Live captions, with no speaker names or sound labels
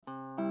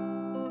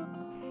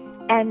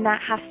And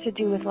that has to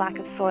do with lack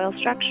of soil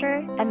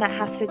structure, and that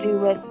has to do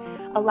with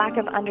a lack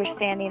of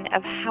understanding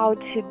of how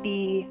to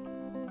be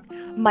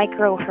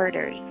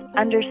micro-herders,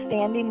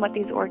 understanding what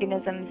these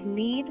organisms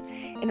need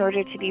in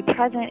order to be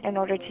present, in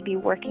order to be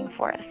working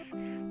for us.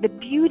 The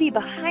beauty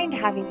behind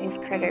having these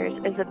critters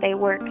is that they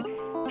work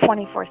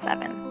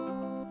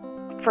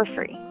 24/7 for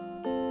free.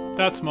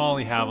 That's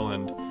Molly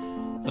Haviland,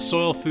 a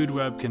soil food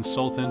web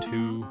consultant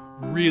who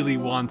really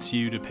wants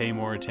you to pay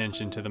more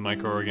attention to the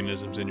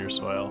microorganisms in your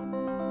soil.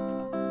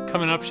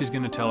 Coming up, she's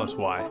going to tell us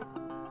why.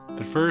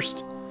 But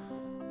first,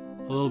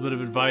 a little bit of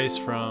advice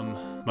from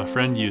my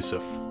friend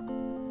Youssef.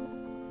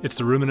 It's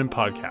the Ruminant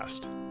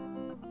Podcast.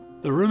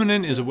 The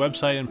Ruminant is a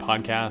website and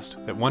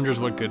podcast that wonders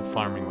what good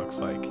farming looks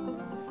like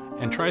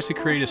and tries to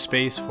create a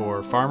space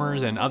for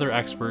farmers and other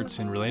experts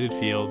in related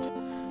fields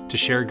to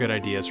share good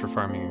ideas for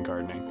farming and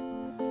gardening.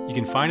 You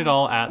can find it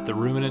all at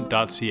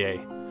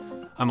theruminant.ca.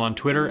 I'm on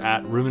Twitter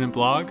at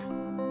ruminantblog,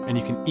 and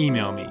you can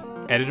email me,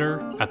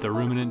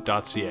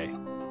 editor@theruminant.ca.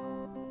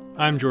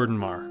 I'm Jordan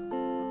Marr.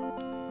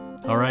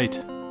 All right,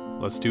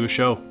 let's do a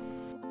show.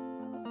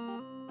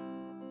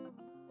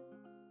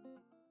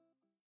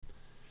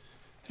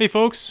 Hey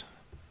folks.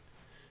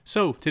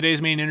 So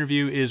today's main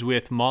interview is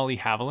with Molly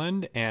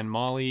Haviland, and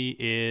Molly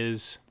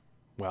is,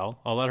 well,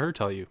 I'll let her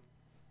tell you.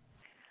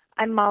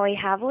 I'm Molly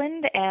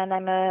Haviland, and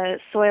I'm a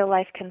soil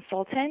life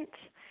consultant.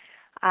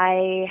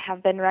 I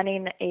have been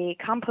running a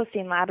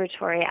composting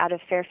laboratory out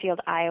of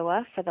Fairfield,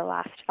 Iowa for the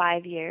last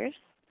 5 years.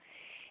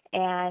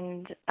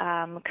 And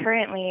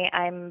currently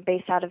I'm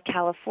based out of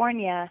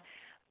California.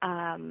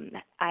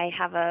 I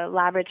have a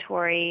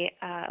laboratory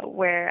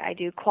where I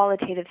do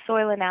qualitative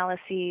soil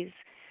analyses,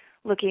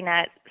 looking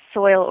at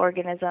soil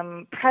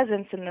organism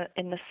presence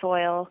in the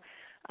soil,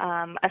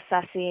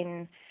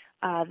 assessing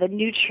the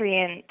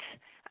nutrient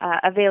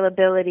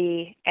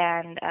availability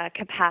and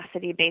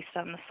capacity based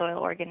on the soil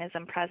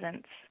organism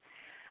presence.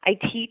 I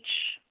teach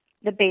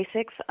the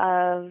basics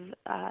of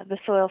the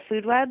soil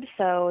food web,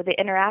 so the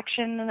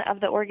interaction of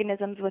the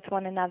organisms with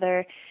one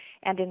another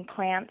and in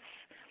plants.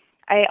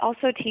 I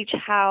also teach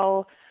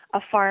how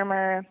a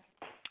farmer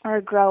or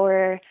a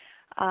grower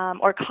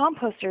or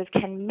composters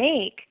can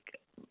make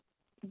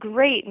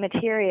great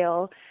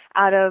material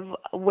out of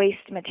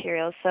waste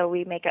materials. So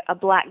we make a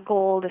black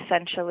gold,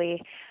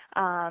 essentially,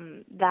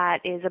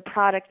 that is a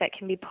product that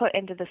can be put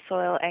into the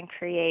soil and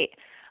create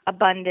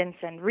abundance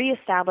and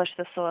reestablish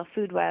the soil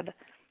food web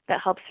that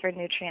helps for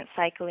nutrient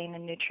cycling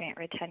and nutrient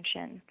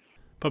retention.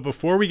 But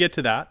before we get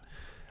to that,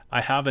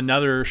 I have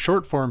another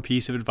short form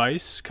piece of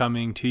advice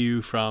coming to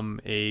you from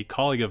a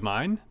colleague of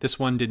mine. This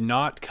one did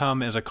not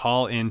come as a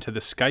call in to the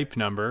Skype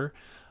number.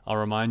 I'll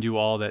remind you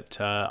all that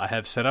I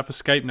have set up a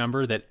Skype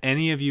number that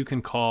any of you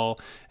can call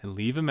and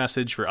leave a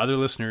message for other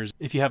listeners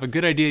if you have a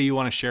good idea you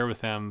want to share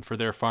with them for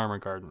their farm or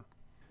garden.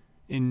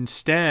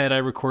 Instead, I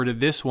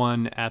recorded this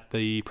one at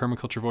the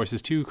Permaculture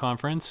Voices 2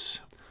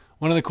 conference.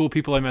 One of the cool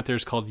people I met there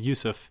is called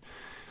Youssef,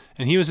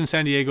 and he was in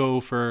San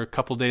Diego for a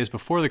couple days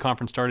before the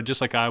conference started,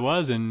 just like I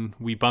was, and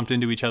we bumped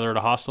into each other at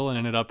a hostel and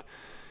ended up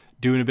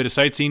doing a bit of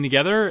sightseeing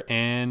together,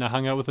 and I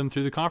hung out with him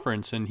through the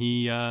conference, and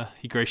he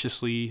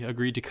graciously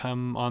agreed to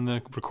come on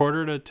the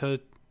recorder to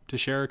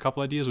share a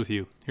couple ideas with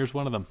you. Here's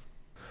one of them.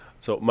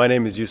 So my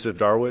name is Youssef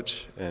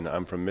Darwich, and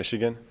I'm from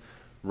Michigan.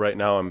 Right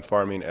now I'm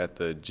farming at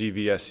the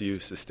GVSU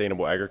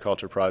Sustainable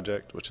Agriculture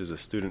Project, which is a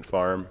student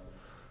farm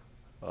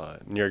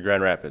near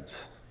Grand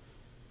Rapids.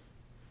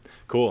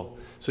 Cool.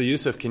 So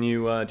Youssef, do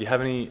you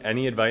have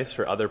any advice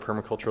for other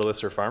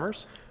permaculturalists or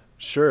farmers?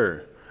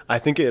 Sure. I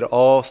think it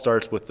all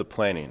starts with the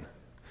planning.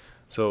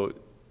 So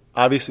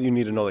obviously you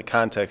need to know the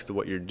context of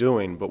what you're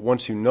doing, but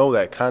once you know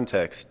that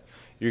context,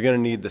 you're going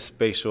to need the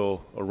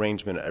spatial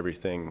arrangement of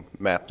everything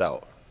mapped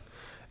out.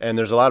 And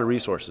there's a lot of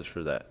resources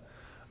for that.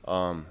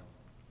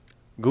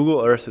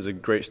 Google Earth is a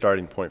great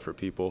starting point for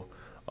people.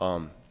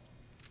 And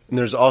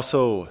there's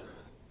also,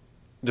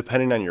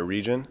 depending on your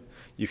region,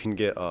 you can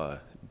get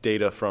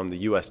data from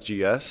the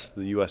USGS,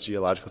 the U.S.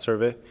 Geological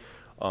Survey.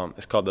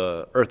 It's called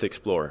the Earth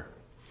Explorer.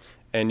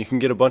 And you can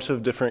get a bunch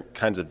of different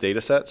kinds of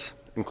data sets,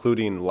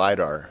 including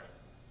LiDAR,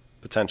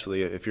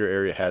 potentially, if your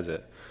area has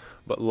it.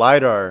 But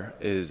LiDAR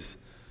is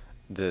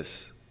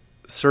this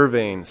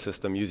surveying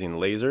system using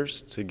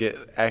lasers to get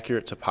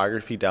accurate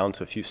topography down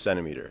to a few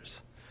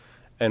centimeters.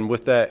 And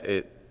with that,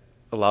 it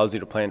allows you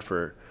to plan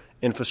for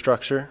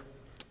infrastructure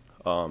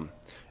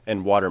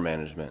and water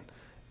management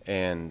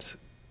and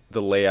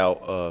the layout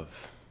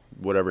of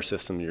whatever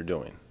system you're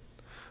doing.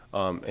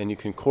 And you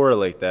can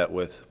correlate that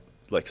with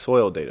like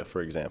soil data,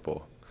 for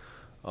example.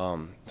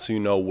 So you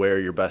know where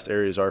your best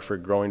areas are for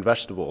growing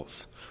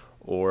vegetables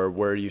or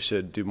where you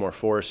should do more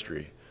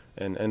forestry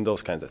and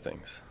those kinds of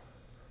things.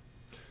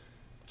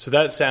 So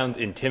that sounds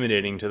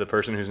intimidating to the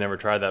person who's never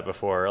tried that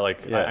before.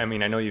 Yeah. I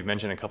mean, I know you've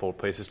mentioned a couple of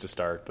places to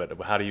start,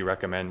 but how do you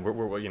recommend?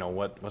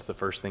 What's the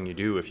first thing you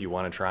do if you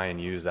want to try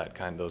and use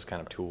those kind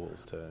of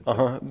tools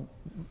to?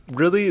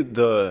 Really,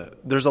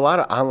 there's a lot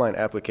of online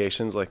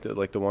applications like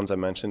the ones I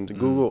mentioned.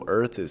 Google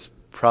Earth is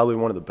probably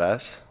one of the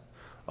best.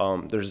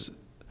 There's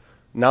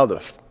now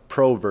the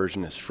Pro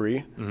version is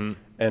free.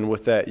 And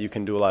with that, you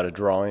can do a lot of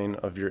drawing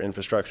of your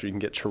infrastructure. You can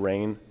get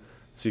terrain,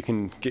 so you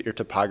can get your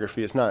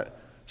topography. It's not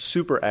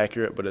super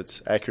accurate, but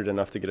it's accurate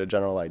enough to get a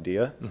general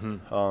idea.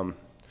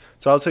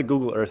 So I would say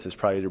Google Earth is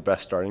probably your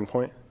best starting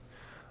point.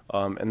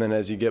 And then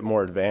as you get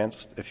more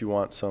advanced, if you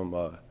want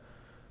some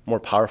more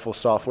powerful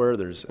software,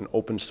 there's an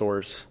open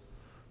source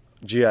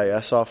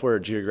GIS software,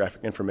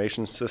 Geographic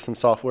Information System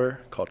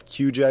software, called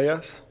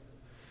QGIS.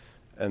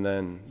 And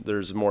then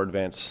there's more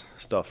advanced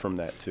stuff from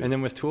that too. And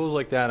then with tools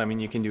like that, I mean,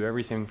 you can do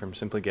everything from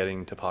simply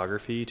getting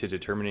topography to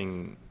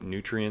determining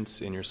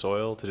nutrients in your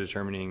soil to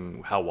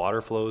determining how water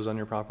flows on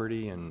your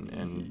property.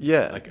 And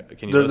yeah, like,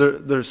 can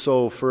you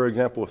so for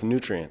example, with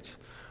nutrients,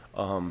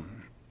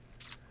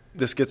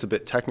 this gets a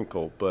bit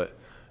technical, but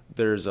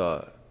there's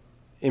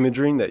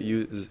imagery that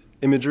uses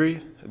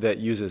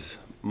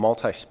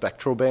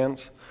multispectral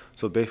bands.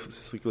 So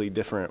basically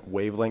different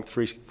wavelength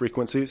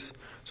frequencies.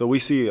 So we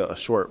see a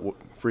short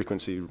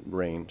frequency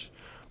range,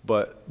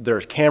 but there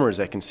are cameras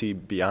that can see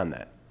beyond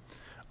that.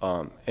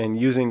 And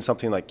using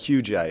something like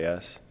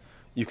QGIS,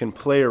 you can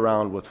play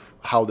around with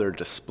how they're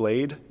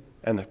displayed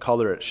and the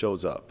color it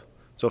shows up.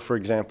 So for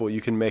example,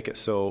 you can make it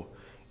so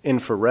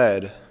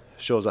infrared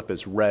shows up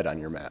as red on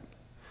your map.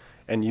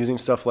 And using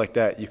stuff like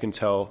that, you can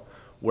tell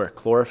where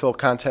chlorophyll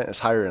content is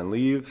higher in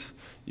leaves.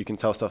 You can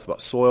tell stuff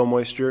about soil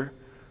moisture.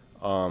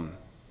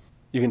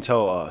 You can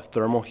tell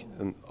thermal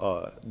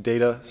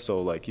data,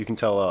 so like you can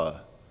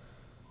tell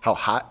how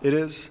hot it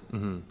is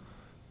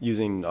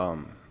using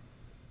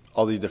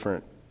all these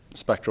different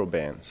spectral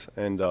bands.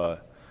 And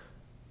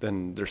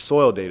then there's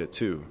soil data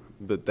too,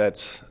 but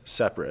that's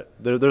separate.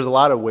 There's a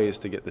lot of ways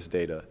to get this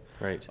data.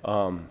 Right.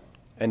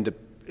 And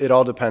it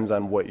all depends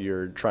on what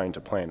you're trying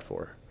to plan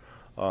for.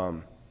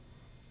 And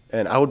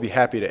I would be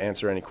happy to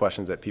answer any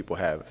questions that people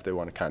have if they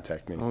want to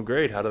contact me. Oh,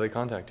 great. How do they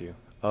contact you?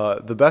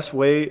 The best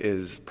way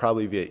is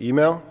probably via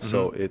email.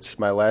 So it's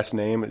my last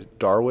name,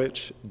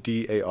 Darwich,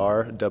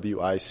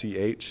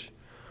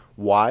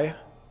 DARWICHY,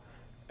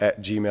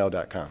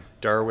 @gmail.com.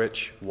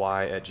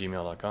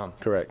 DarwichY@gmail.com.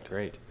 Correct.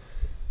 Great.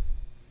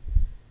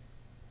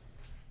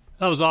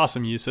 That was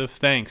awesome, Youssef.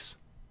 Thanks.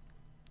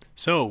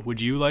 So,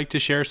 would you like to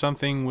share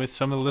something with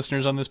some of the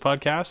listeners on this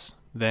podcast?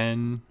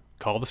 Then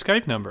call the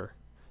Skype number,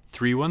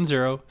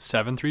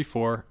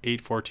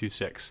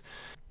 310-734-8426.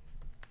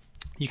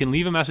 You can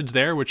leave a message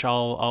there, which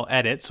I'll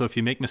edit. So if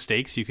you make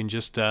mistakes, you can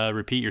just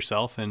repeat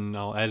yourself, and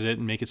I'll edit it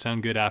and make it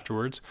sound good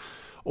afterwards.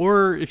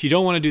 Or if you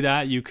don't want to do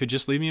that, you could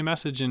just leave me a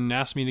message and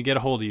ask me to get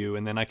a hold of you,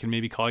 and then I can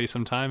maybe call you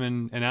sometime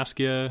and ask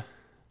you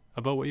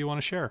about what you want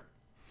to share.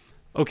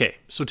 Okay,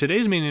 so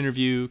today's main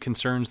interview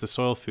concerns the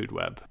soil food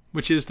web,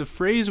 which is the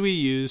phrase we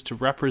use to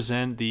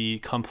represent the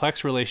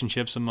complex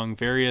relationships among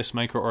various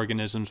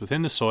microorganisms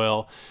within the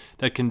soil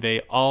that convey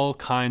all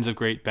kinds of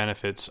great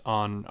benefits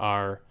on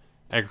our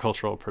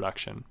agricultural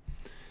production.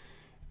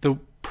 The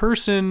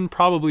person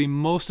probably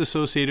most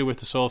associated with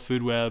the soil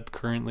food web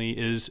currently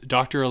is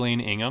Dr. Elaine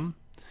Ingham,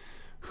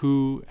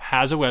 who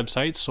has a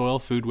website,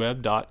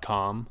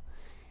 soilfoodweb.com,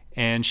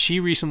 and she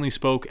recently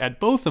spoke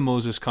at both the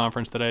Moses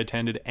conference that I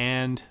attended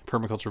and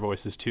Permaculture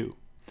Voices 2.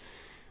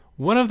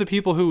 One of the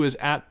people who was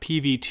at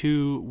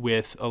PV2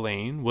 with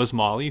Elaine was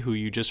Molly, who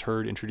you just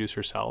heard introduce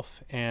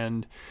herself,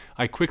 and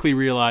I quickly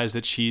realized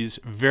that she's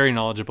very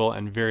knowledgeable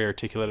and very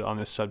articulate on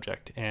this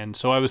subject, and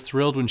so I was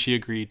thrilled when she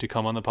agreed to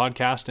come on the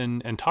podcast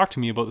and talk to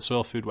me about the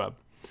soil food web.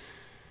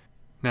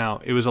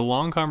 Now, it was a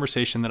long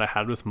conversation that I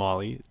had with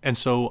Molly, and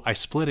so I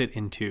split it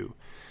in two.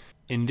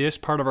 In this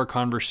part of our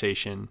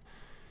conversation,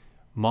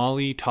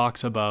 Molly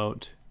talks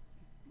about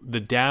the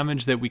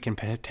damage that we can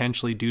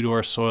potentially do to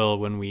our soil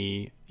when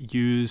we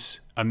use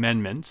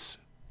amendments,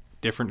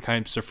 different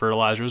types of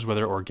fertilizers,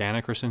 whether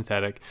organic or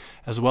synthetic,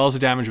 as well as the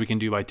damage we can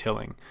do by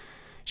tilling.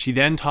 She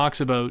then talks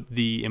about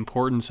the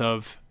importance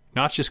of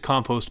not just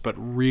compost, but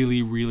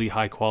really, really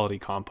high quality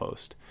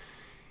compost.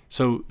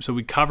 So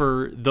we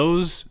cover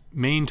those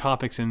main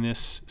topics in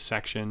this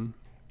section.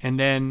 And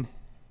then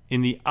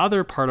in the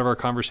other part of our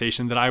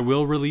conversation that I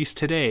will release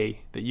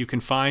today, that you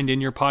can find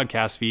in your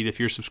podcast feed if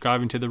you're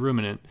subscribing to The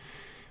Ruminant,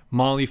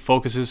 Molly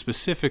focuses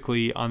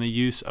specifically on the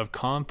use of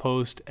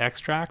compost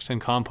extracts and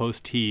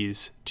compost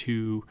teas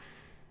to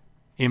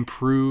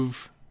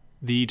improve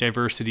the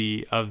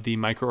diversity of the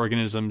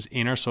microorganisms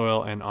in our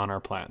soil and on our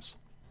plants.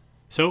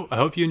 So I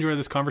hope you enjoy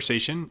this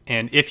conversation,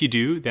 and if you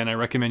do, then I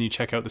recommend you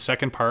check out the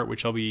second part,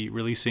 which I'll be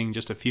releasing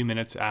just a few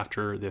minutes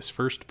after this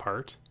first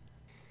part.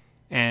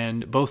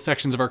 And both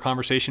sections of our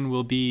conversation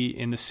will be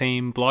in the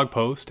same blog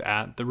post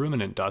at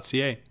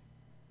theruminant.ca.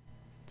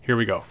 Here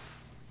we go.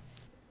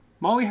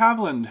 Molly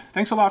Haviland,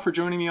 thanks a lot for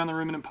joining me on the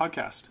Ruminant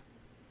podcast.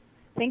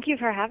 Thank you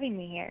for having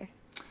me here.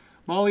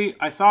 Molly,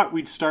 I thought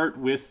we'd start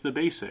with the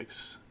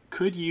basics.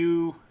 Could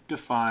you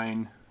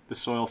define the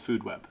soil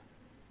food web?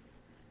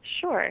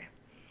 Sure.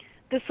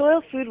 The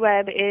soil food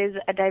web is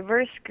a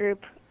diverse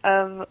group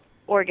of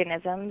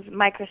organisms,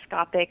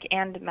 microscopic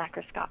and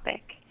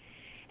macroscopic.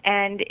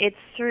 And it's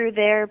through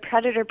their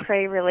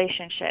predator-prey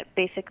relationship,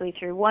 basically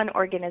through one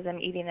organism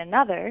eating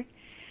another,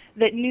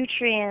 that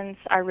nutrients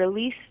are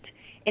released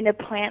in a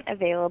plant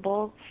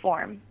available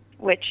form,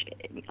 which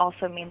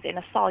also means in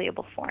a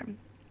soluble form.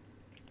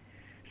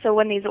 So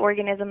when these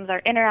organisms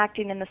are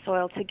interacting in the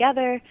soil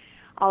together,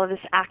 all of this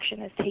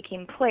action is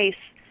taking place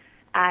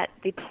at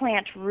the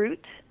plant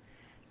root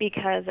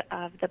because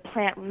of the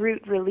plant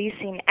root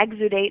releasing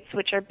exudates,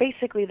 which are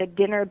basically the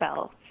dinner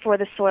bell for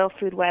the soil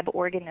food web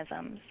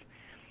organisms.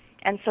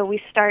 And so we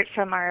start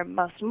from our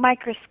most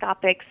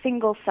microscopic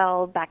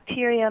single-cell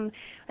bacterium,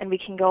 and we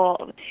can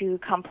go to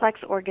complex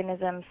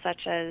organisms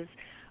such as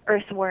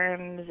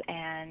earthworms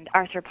and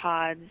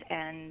arthropods.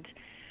 And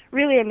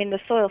really, I mean, the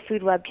soil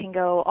food web can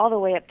go all the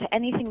way up to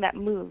anything that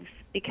moves,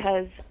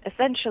 because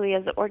essentially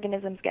as the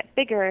organisms get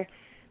bigger,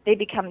 they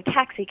become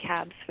taxi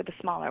cabs for the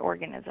smaller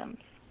organisms.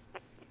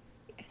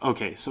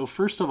 Okay, so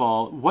first of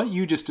all, what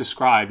you just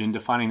described in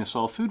defining the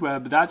soil food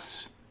web,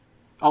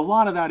 a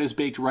lot of that is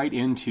baked right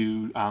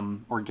into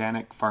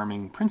organic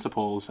farming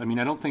principles. I mean,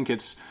 I don't think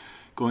it's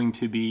going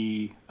to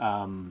be,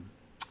 I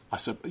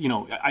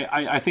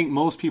think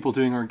most people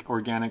doing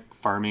organic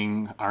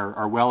farming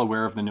are well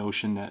aware of the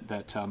notion that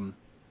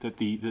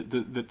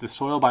the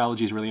soil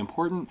biology is really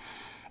important,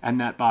 and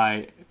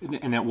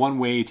that one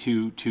way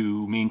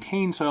to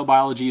maintain soil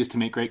biology is to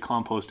make great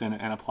compost and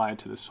apply it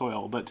to the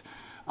soil. But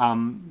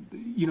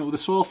the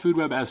soil food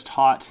web as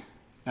taught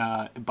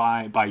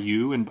by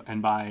you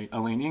and by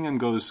Elaine Ingham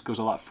goes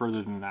a lot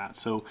further than that.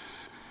 So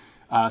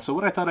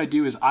what I thought I'd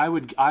do is I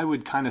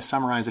would kind of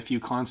summarize a few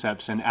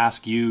concepts and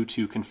ask you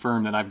to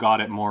confirm that I've got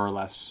it more or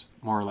less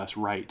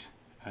right.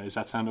 Does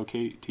that sound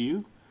okay to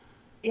you?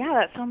 Yeah,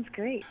 that sounds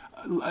great.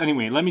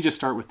 Anyway, let me just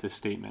start with this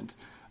statement.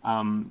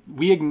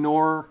 We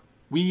ignore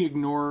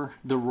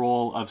the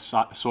role of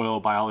soil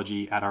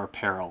biology at our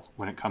peril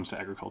when it comes to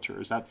agriculture.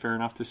 Is that fair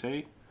enough to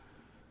say?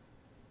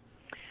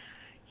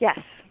 Yes.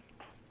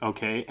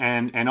 Okay,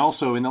 and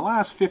also in the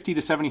last 50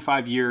 to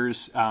 75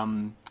 years,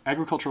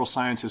 agricultural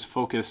science has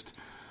focused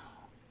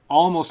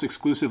almost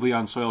exclusively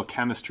on soil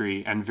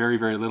chemistry and very,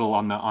 very little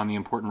on the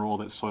important role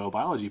that soil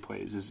biology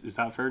plays. Is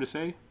that fair to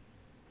say?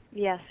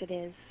 Yes, it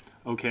is.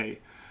 Okay,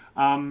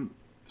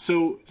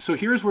 so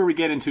here's where we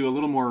get into a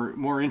little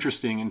more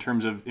interesting in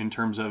terms of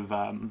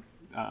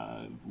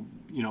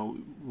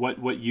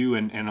what you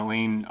and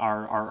Elaine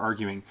are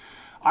arguing.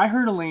 I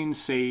heard Elaine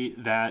say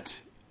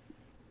that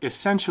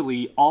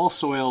essentially all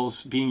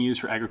soils being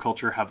used for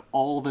agriculture have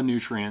all the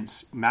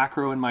nutrients,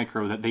 macro and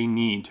micro, that they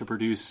need to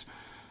produce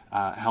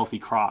healthy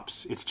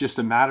crops. It's just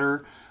a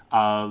matter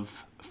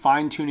of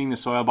fine-tuning the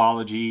soil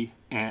biology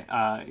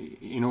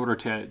in order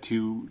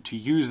to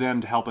use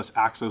them to help us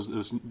access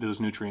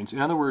those nutrients.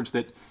 In other words,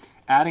 that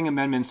adding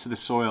amendments to the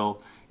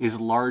soil is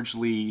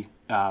largely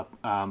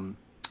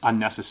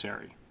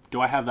unnecessary. Do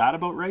I have that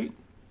about right?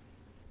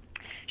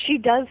 She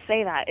does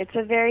say that. It's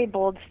a very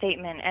bold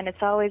statement, and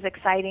it's always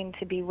exciting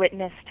to be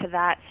witness to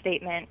that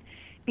statement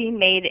being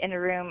made in a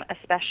room,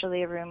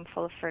 especially a room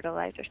full of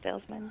fertilizer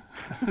salesmen.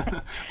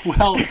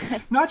 Well,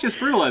 not just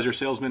fertilizer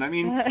salesmen. I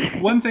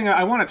mean, one thing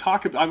I want to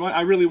talk about,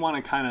 I really want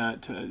to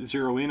kind of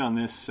zero in on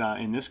this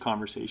in this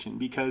conversation,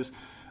 because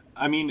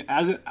I mean,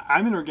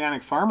 I'm an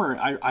organic farmer,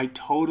 I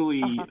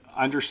totally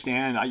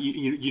understand.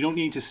 You don't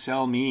need to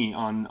sell me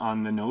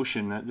on the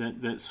notion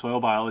that soil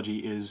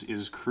biology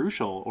is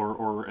crucial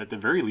or at the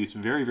very least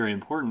very, very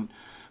important.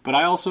 But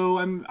I also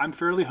I'm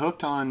fairly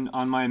hooked on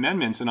my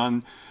amendments, and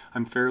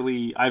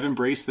I've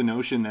embraced the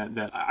notion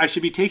that I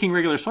should be taking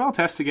regular soil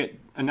tests to get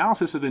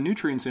analysis of the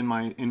nutrients in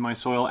my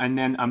soil, and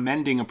then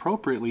amending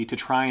appropriately to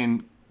try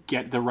and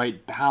get the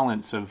right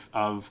balance of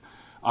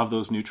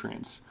those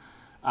nutrients.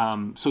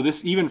 So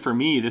this, even for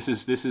me, this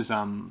is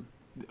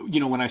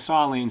when I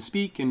saw Elaine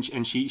speak,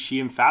 and she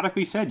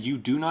emphatically said, you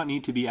do not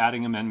need to be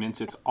adding amendments.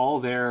 It's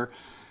all there.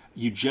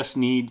 You just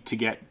need to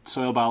get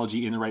soil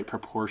biology in the right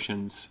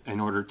proportions in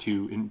order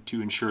to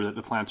ensure that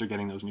the plants are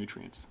getting those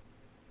nutrients.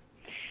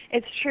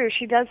 It's true.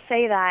 She does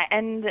say that.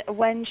 And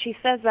when she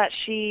says that,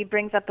 she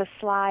brings up a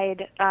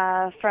slide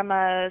from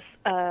a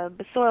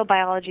soil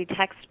biology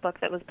textbook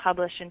that was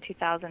published in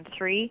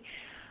 2003.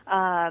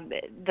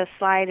 The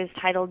slide is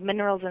titled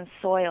Minerals in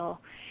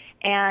Soil,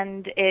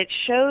 and it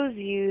shows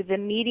you the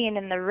median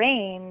and the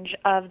range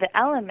of the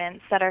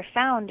elements that are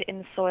found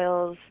in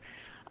soils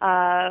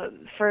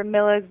for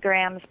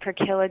milligrams per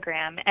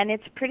kilogram. And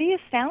it's pretty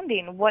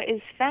astounding what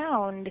is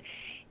found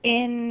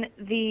in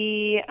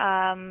the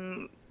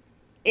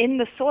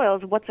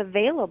soils, what's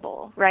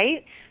available,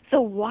 right? So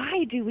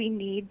why do we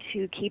need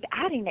to keep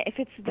adding it? If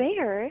it's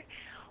there,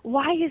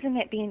 why isn't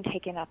it being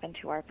taken up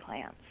into our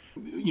plants?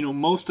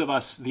 Most of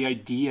us, the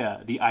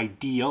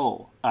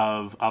ideal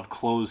of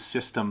closed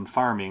system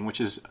farming,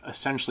 which is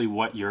essentially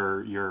what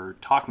you're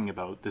talking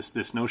about,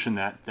 this notion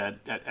that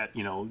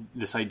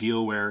this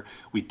ideal where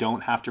we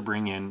don't have to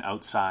bring in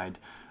outside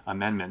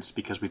amendments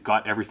because we've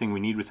got everything we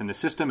need within the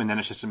system, and then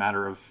it's just a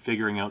matter of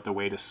figuring out the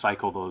way to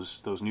cycle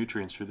those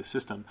nutrients through the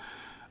system.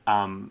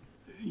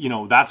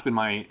 That's been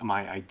my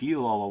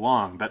ideal all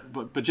along.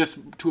 But just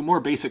to a more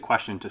basic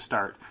question to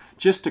start,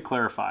 just to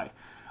clarify.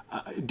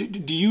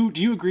 Do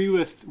you agree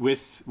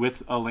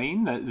with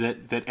Elaine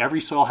that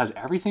every soil has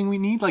everything we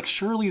need? Like,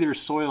 surely there's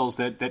soils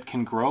that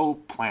can grow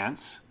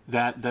plants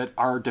that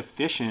are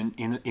deficient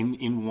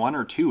in one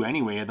or two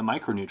anyway of the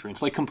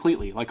micronutrients, like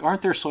completely. Like,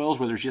 aren't there soils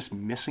where there's just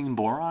missing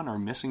boron or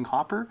missing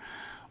copper?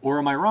 Or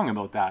am I wrong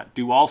about that?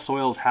 Do all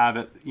soils have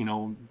it?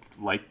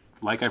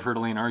 Like I've heard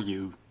Elaine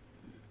argue,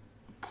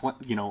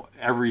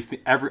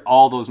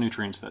 all those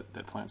nutrients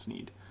that plants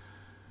need.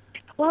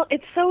 Well,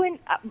 it's so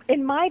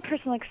in my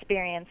personal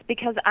experience,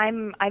 because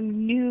I'm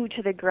new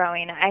to the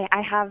growing.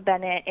 I have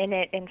been in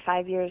it in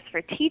 5 years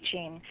for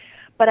teaching,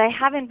 but I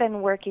haven't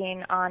been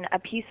working on a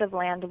piece of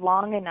land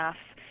long enough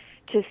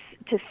to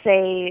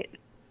say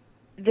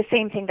the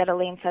same thing that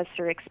Elaine says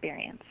through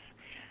experience.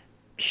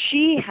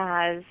 She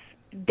has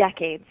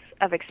decades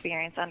of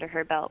experience under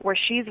her belt where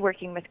she's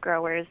working with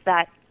growers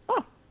that,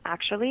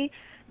 actually,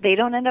 they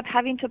don't end up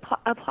having to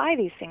apply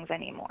these things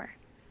anymore.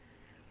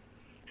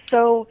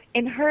 So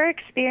in her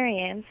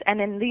experience and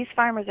in these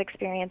farmers'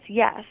 experience,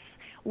 yes,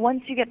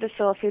 once you get the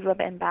soil food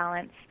web in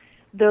balance,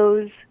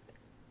 those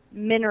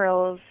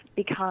minerals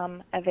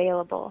become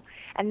available.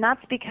 And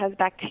that's because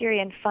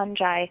bacteria and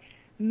fungi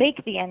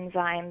make the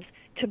enzymes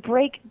to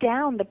break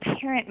down the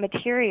parent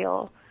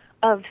material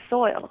of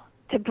soil,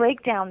 to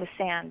break down the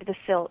sand, the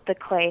silt, the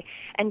clay,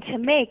 and to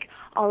make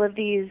all of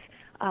these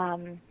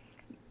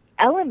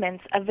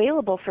elements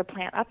available for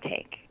plant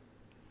uptake.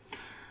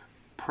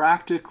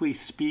 Practically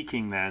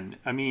speaking, then,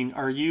 I mean,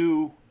 are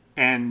you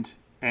and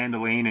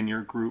Elaine and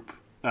your group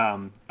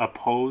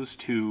opposed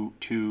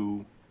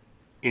to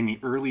in the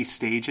early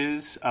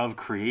stages of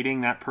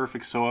creating that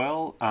perfect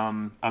soil,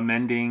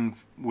 amending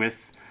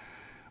with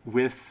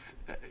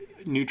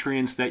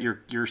nutrients that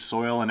your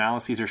soil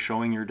analyses are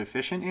showing you're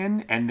deficient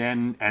in, and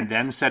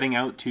then setting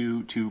out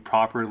to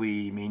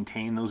properly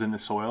maintain those in the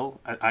soil,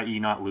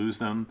 i.e., not lose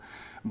them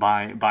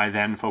by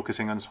then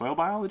focusing on soil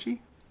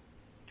biology?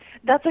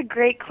 That's a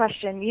great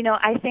question.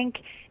 I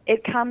think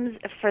it comes,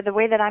 for the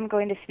way that I'm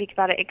going to speak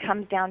about it, it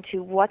comes down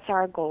to what's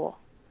our goal.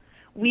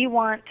 We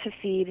want to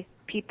feed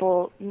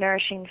people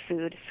nourishing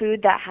food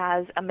that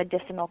has a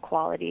medicinal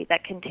quality,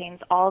 that contains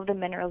all of the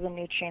minerals and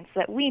nutrients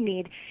that we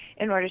need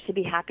in order to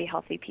be happy,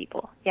 healthy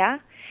people, yeah?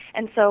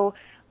 And so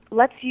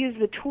let's use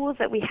the tools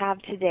that we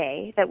have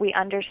today that we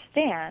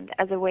understand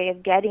as a way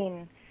of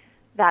getting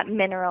that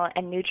mineral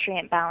and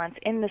nutrient balance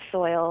in the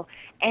soil,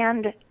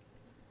 and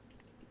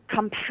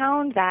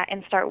compound that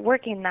and start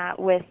working that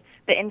with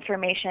the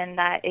information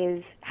that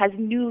has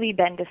newly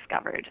been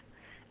discovered,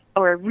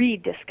 or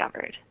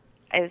rediscovered,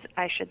 as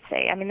I should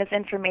say. I mean, this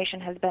information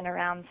has been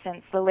around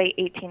since the late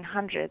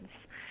 1800s,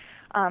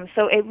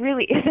 so it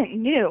really isn't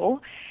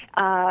new,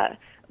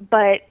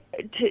 but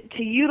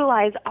to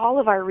utilize all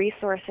of our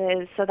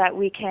resources so that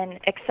we can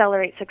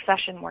accelerate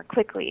succession more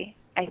quickly,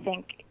 I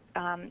think,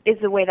 is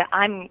the way that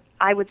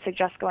I would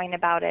suggest going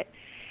about it.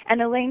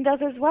 And Elaine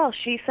does as well.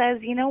 She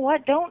says, you know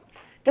what, don't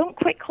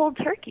quit cold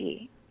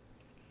turkey.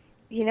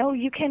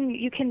 You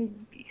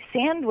can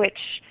sandwich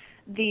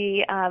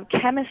the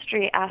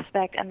chemistry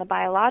aspect and the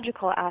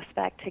biological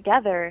aspect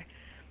together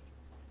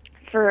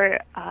for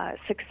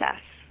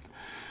success.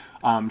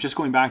 Just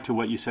going back to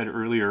what you said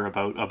earlier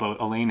about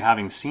Elaine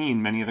having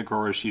seen many of the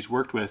growers she's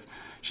worked with,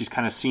 she's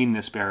kind of seen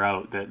this bear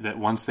out, that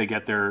once they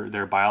get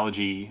their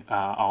biology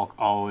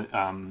all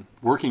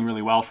working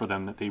really well for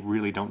them, that they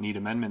really don't need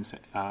amendments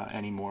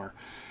anymore.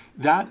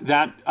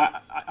 That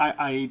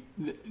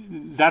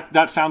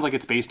sounds like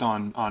it's based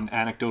on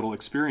anecdotal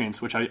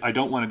experience, which I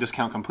don't want to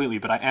discount completely,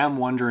 but I am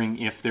wondering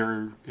if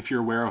you're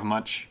aware of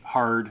much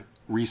hard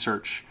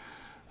research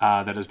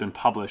that has been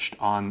published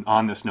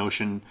on this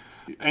notion.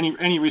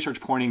 Any research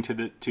pointing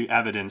to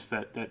evidence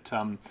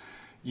that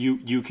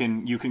you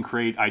can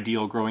create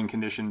ideal growing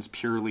conditions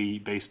purely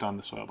based on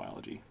the soil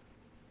biology?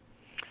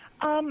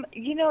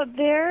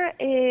 There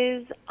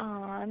is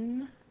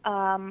on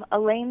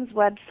Elaine's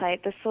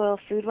website, the Soil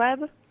Food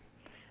Web.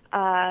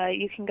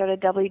 You can go to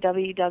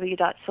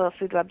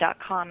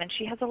www.soilfoodweb.com, and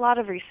she has a lot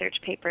of research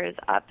papers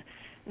up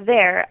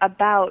there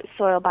about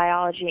soil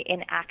biology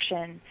in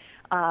action,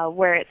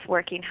 where it's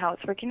working, how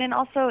it's working, and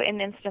also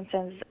in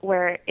instances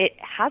where it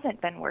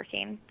hasn't been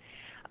working.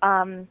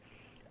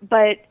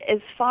 But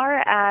as far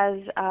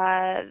as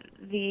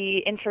the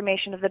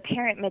information of the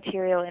parent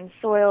material in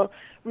soil,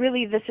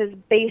 really this is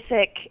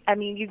basic. I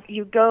mean,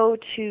 you go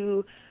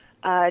to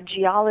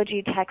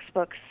geology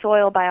textbooks,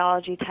 soil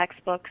biology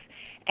textbooks,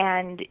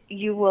 and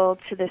you will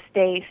to this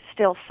day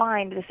still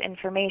find this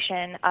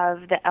information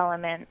of the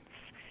elements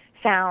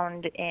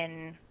found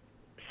in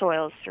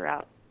soils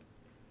throughout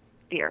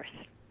the earth.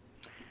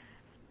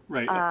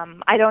 Right.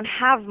 I don't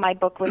have my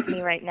book with me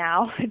right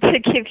now to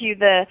give you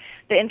the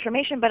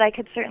information, but I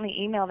could certainly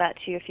email that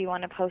to you if you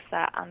want to post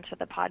that onto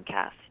the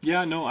podcast.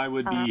 Yeah, no, I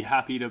would be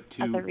happy to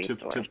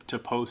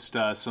post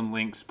some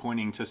links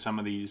pointing to some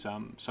of this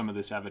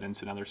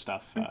evidence and other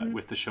stuff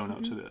with the show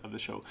notes of the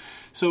show.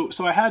 So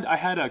I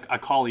had a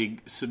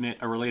colleague submit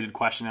a related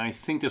question, and I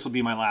think this will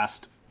be my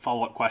last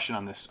follow-up question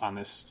on this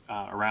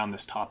around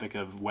this topic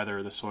of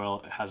whether the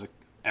soil has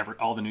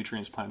all the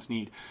nutrients plants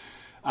need.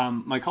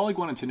 My colleague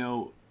wanted to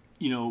know,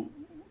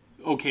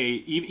 okay,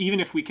 even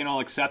if we can all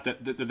accept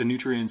that the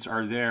nutrients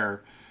are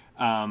there,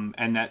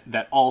 and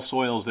that all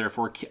soils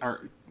therefore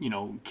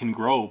can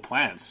grow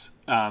plants,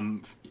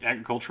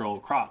 agricultural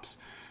crops.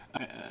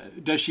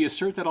 Does she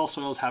assert that all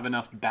soils have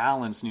enough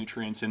balanced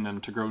nutrients in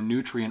them to grow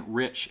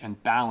nutrient-rich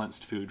and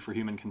balanced food for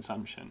human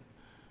consumption?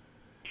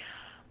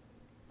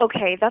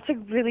 Okay, that's a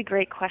really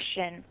great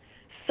question.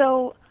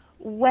 So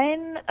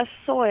when a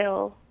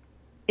soil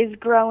is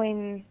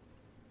growing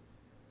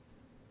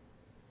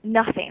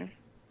nothing,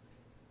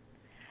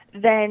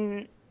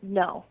 then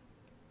no,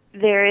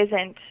 there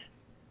isn't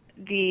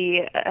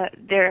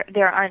there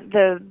aren't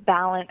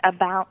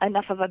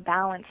enough of a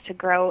balance to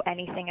grow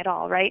anything at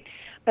all, right?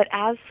 But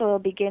as soil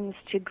begins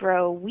to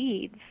grow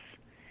weeds,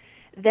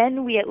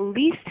 then we at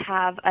least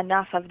have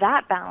enough of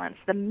that balance,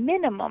 the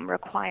minimum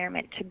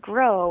requirement to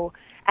grow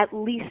at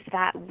least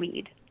that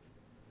weed.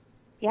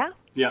 Yeah?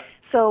 Yeah.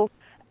 So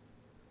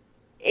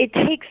it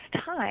takes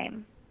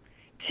time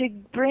to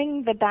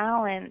bring the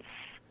balance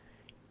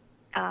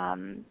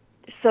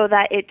so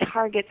that it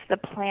targets the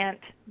plant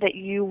that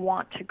you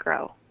want to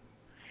grow.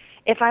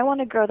 If I want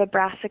to grow the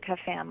brassica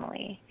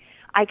family,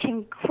 I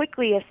can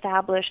quickly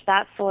establish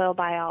that soil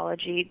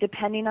biology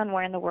depending on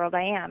where in the world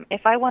I am.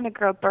 If I want to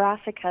grow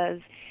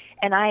brassicas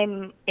and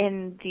I'm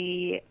in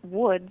the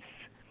woods,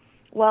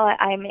 well,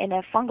 I'm in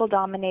a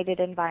fungal-dominated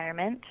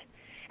environment,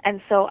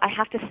 and so I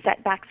have to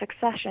set back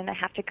succession. I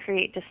have to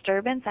create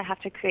disturbance. I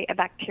have to create a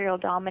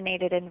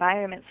bacterial-dominated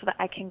environment so that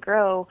I can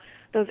grow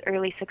those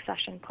early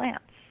succession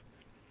plants.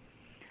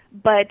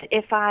 But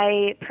if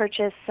I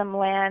purchase some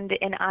land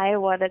in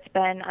Iowa that's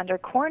been under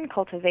corn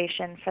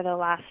cultivation for the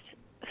last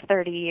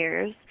 30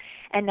 years,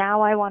 and now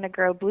I want to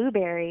grow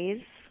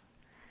blueberries,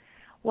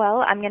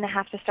 well, I'm going to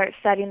have to start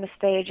setting the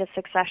stage of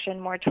succession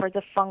more towards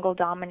a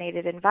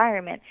fungal-dominated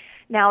environment.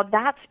 Now,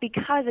 that's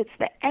because it's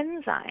the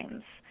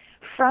enzymes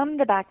from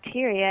the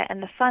bacteria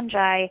and the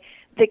fungi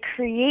that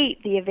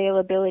create the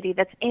availability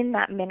that's in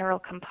that mineral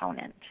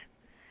component.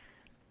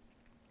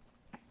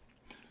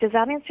 Does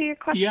that answer your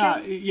question?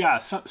 Yeah,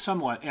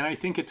 somewhat, and I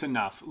think it's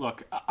enough.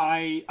 Look,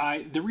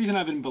 the reason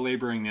I've been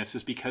belaboring this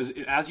is because,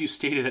 as you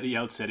stated at the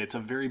outset, it's a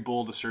very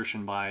bold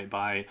assertion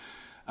by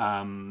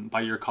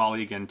your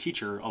colleague and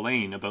teacher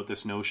Elaine about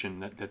this notion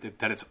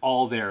that it's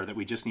all there, that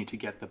we just need to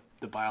get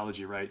the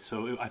biology right.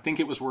 So I think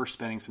it was worth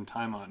spending some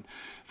time on.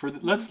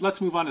 Let's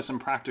move on to some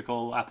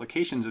practical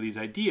applications of these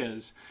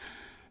ideas.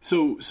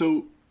 So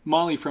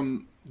Molly,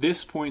 from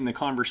this point in the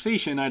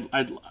conversation,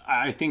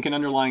 I think an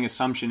underlying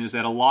assumption is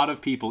that a lot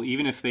of people,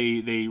 even if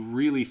they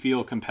really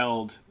feel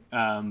compelled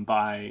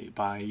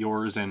by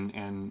yours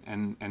and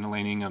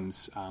Elaine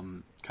Ingham's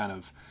kind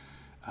of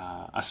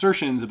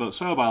assertions about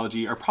soil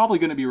biology, are probably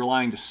going to be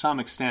relying to some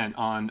extent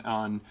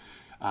on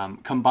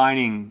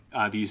combining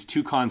these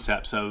two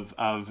concepts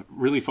of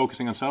really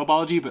focusing on soil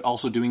biology, but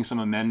also doing some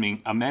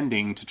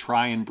amending to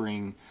try and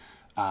bring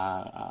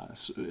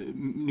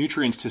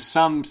nutrients to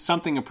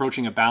something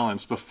approaching a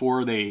balance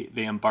before they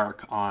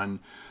embark on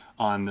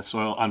the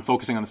soil, on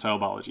focusing on the soil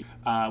biology,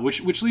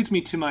 which leads me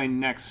to my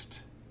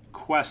next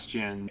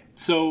question.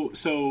 So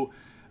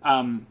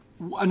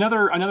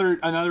another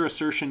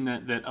assertion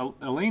that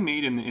Elaine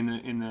made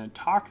in the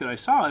talk that I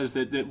saw is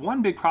that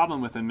one big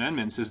problem with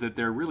amendments is that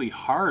they're really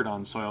hard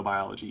on soil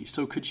biology.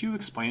 So could you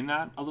explain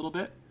that a little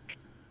bit?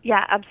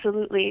 Yeah,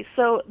 absolutely.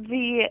 So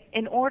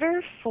in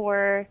order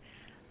for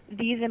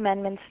these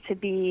amendments to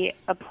be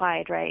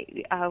applied,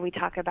 right, we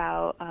talk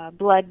about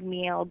blood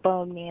meal,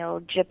 bone meal,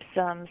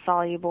 gypsum,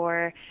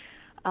 solubor,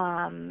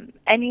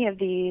 any of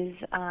these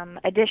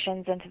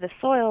additions into the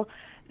soil,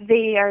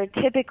 they are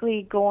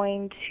typically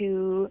going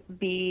to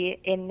be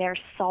in their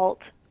salt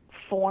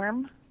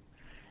form.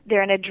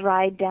 They're in a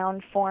dried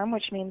down form,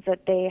 which means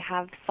that they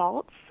have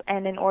salts,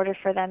 and in order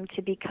for them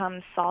to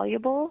become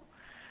soluble,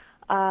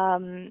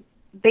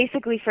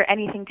 basically for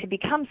anything to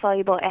become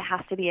soluble, it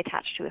has to be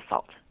attached to a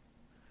salt.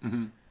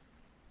 Mm-hmm.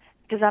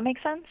 Does that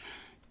make sense?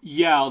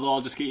 Yeah, although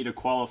I'll just get you to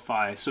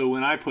qualify. So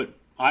when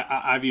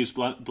I've used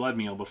blood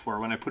meal before.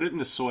 When I put it in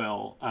the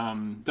soil,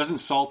 doesn't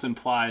salt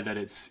imply that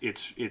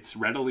it's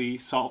readily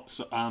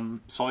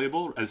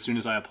soluble as soon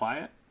as I apply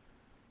it?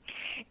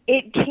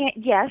 It can't.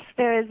 Yes,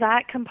 there is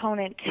that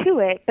component to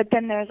it, but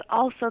then there's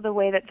also the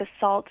way that the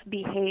salt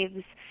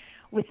behaves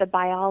with the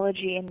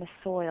biology in the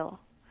soil.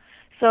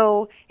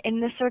 So in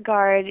this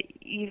regard,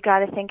 you've got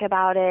to think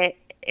about it.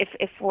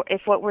 If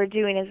what we're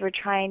doing is we're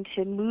trying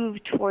to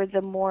move towards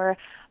a more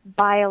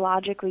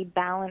biologically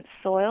balanced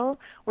soil,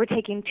 we're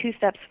taking 2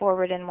 steps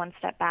forward and 1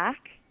 step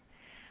back.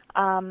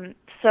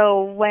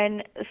 So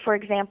when, for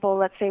example,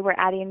 let's say we're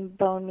adding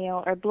bone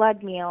meal or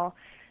blood meal,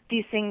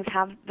 these things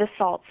have the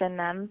salts in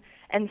them.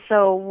 And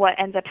so what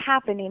ends up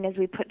happening is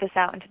we put this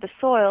out into the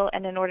soil,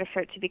 and in order for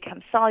it to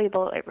become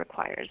soluble, it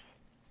requires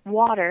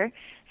water.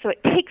 So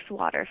it takes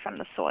water from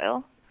the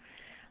soil.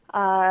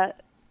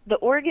 The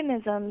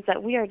organisms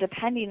that we are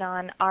depending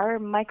on are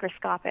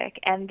microscopic,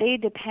 and they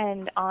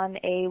depend on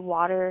a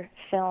water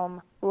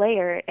film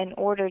layer in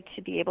order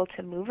to be able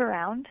to move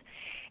around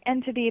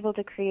and to be able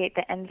to create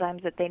the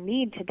enzymes that they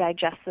need to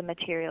digest the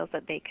materials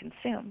that they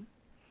consume.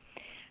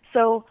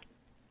 So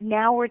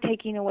now we're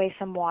taking away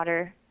some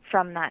water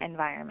from that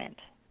environment.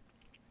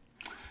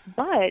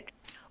 But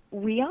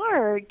we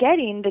are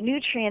getting the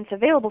nutrients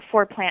available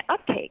for plant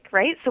uptake,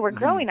 right? So we're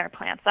growing our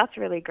plants. That's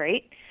really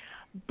great.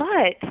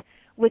 But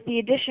with the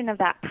addition of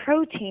that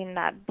protein,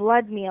 that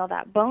blood meal,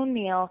 that bone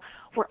meal,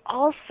 we're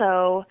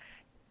also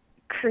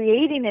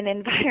creating an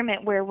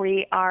environment where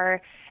we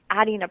are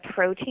adding a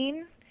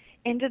protein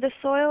into the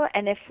soil.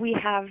 And if we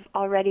have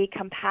already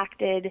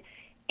compacted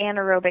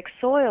anaerobic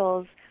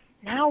soils,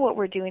 now what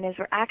we're doing is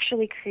we're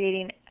actually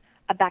creating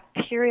a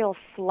bacterial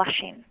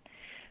flushing.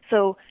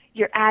 So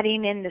you're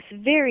adding in this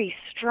very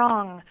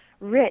strong,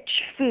 rich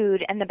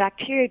food, and the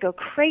bacteria go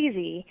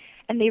crazy,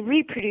 and they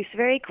reproduce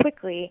very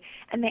quickly,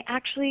 and they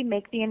actually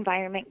make the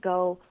environment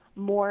go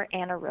more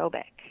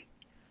anaerobic.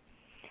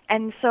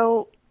 And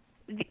so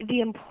the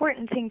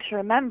important thing to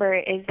remember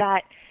is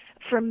that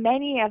for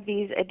many of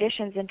these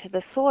additions into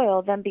the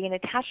soil, them being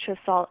attached to a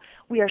salt,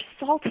 we are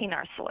salting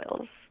our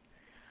soils,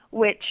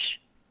 which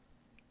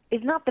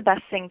is not the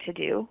best thing to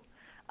do.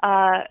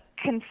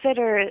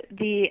 Consider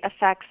the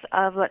effects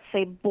of, let's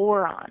say,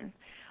 boron.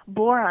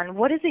 Boron,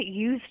 what is it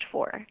used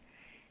for?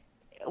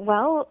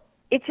 Well,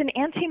 it's an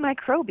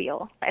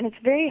antimicrobial, and it's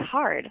very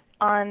hard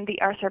on the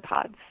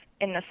arthropods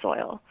in the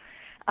soil.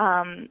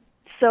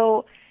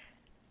 So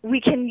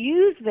we can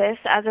use this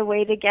as a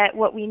way to get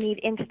what we need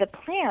into the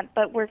plant,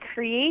 but we're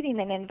creating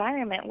an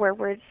environment where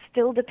we're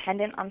still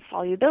dependent on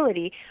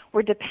solubility.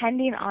 We're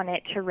depending on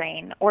it to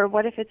rain, or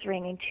what if it's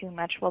raining too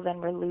much? Well,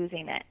 then we're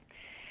losing it.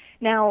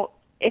 Now,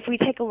 if we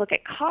take a look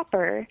at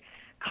copper,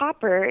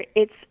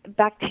 it's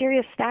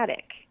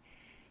bacteriostatic.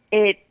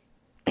 It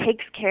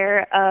takes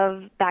care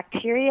of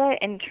bacteria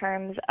in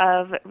terms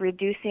of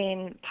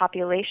reducing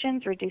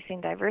populations,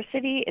 reducing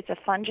diversity. It's a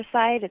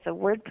fungicide. It's a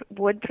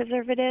wood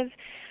preservative.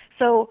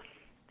 So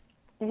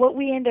what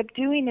we end up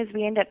doing is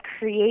we end up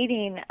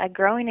creating a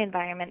growing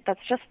environment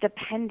that's just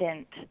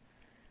dependent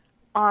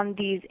on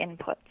these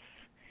inputs.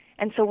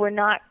 And so we're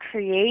not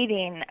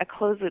creating a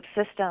closed-loop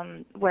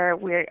system where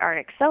we are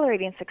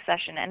accelerating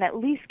succession and at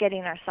least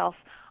getting ourselves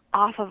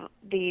off of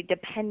the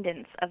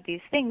dependence of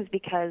these things,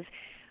 because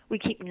we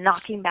keep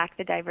knocking back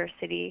the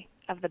diversity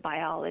of the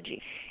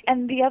biology.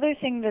 And the other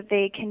thing that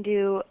they can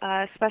do,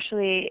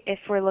 especially if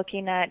we're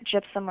looking at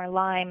gypsum or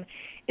lime,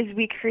 is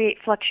we create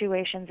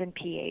fluctuations in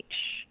pH.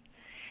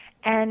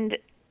 And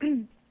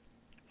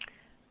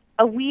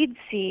a weed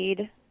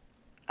seed,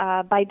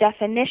 by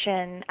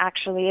definition,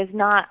 actually is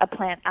not a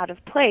plant out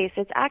of place.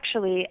 It's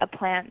actually a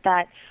plant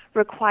that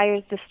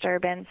requires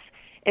disturbance.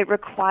 It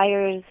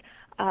requires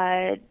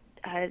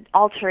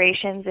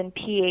alterations in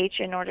pH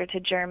in order to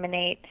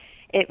germinate.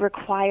 It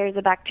requires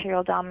a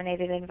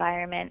bacterial-dominated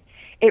environment.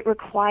 It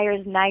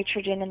requires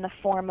nitrogen in the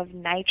form of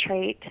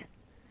nitrate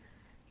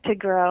to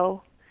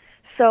grow.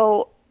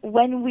 So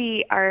when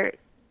we are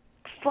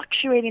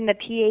fluctuating the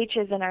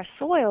pHs in our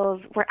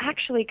soils, we're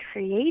actually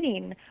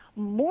creating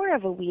more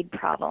of a weed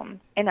problem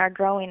in our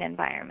growing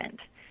environment.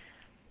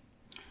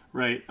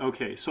 Right.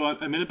 Okay. So I'm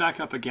going to back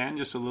up again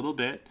just a little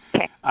bit.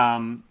 Okay.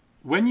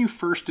 When you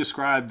first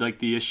described like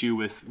the issue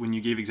with when you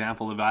gave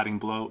example of adding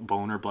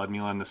bone or blood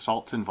meal and the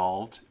salts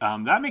involved,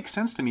 that makes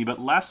sense to me, but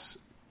less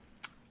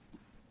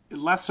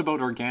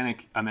about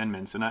organic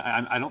amendments. And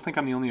I don't think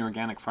I'm the only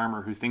organic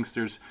farmer who thinks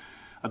there's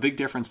a big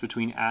difference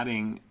between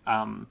adding.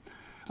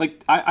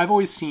 I've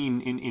always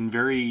seen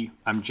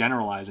I'm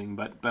generalizing,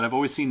 but I've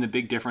always seen the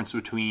big difference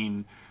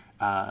between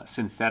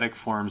synthetic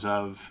forms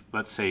of,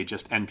 let's say,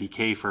 just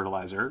NPK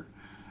fertilizer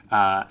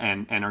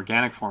and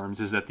organic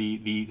forms is that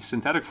the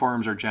synthetic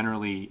forms are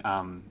generally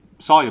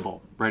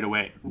soluble right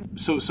away.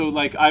 So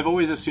like I've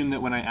always assumed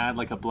that when I add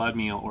like a blood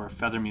meal or a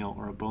feather meal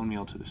or a bone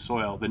meal to the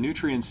soil, the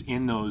nutrients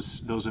in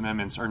those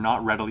amendments are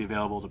not readily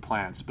available to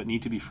plants, but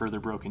need to be further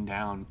broken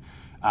down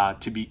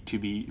to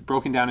be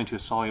broken down into a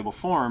soluble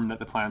form that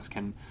the plants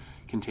can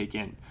take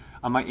in.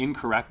 Am I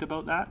incorrect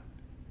about that?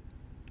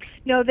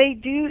 No, they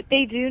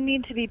do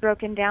need to be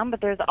broken down, but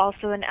there's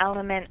also an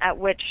element at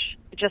which,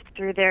 just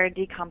through their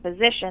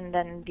decomposition,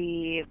 then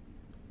the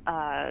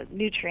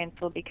nutrients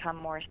will become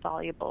more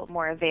soluble,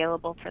 more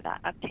available for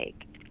that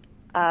uptake.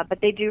 But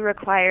they do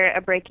require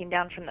a breaking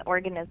down from the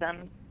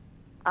organism.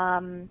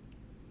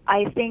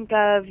 I think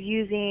of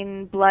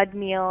using blood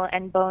meal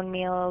and bone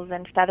meals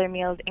and feather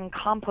meals in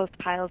compost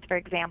piles, for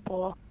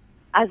example,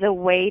 as a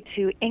way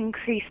to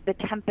increase the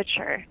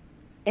temperature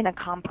in a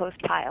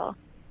compost pile.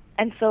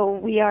 And so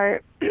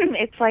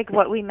it's like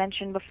what we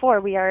mentioned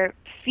before, we are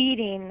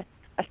feeding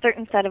a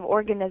certain set of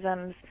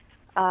organisms.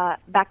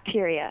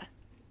 Bacteria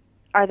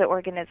are the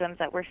organisms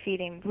that we're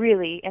feeding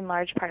really in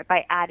large part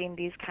by adding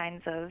these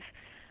kinds of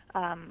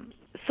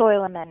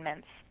soil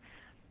amendments.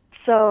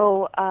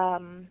 So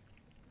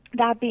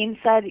that being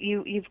said,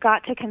 you've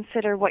got to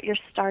consider what you're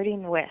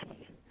starting with.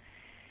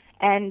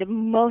 And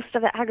most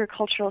of the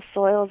agricultural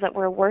soils that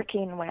we're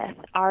working with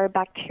are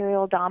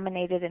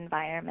bacterial-dominated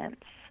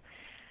environments.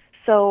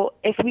 So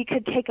if we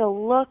could take a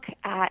look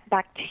at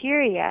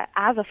bacteria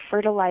as a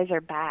fertilizer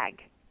bag,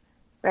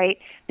 right?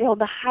 They hold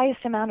the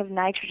highest amount of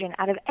nitrogen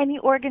out of any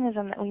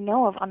organism that we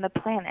know of on the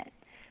planet.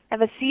 They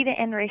have a C to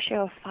N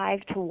ratio of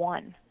 5 to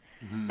 1.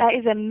 Mm-hmm. That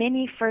is a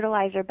mini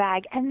fertilizer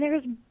bag, and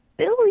there's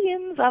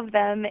billions of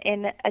them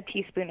in a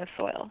teaspoon of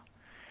soil,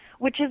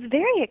 which is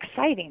very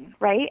exciting,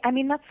 right? I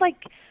mean, that's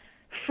like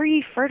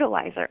free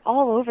fertilizer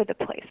all over the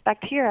place.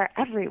 Bacteria are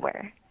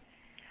everywhere.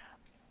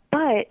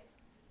 But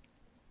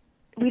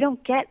we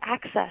don't get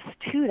access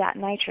to that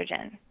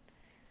nitrogen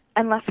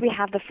unless we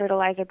have the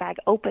fertilizer bag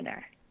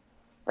opener,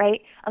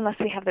 right? Unless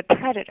we have the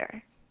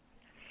predator.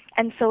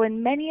 And so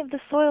in many of the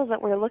soils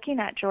that we're looking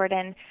at,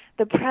 Jordan,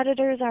 the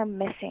predators are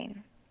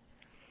missing.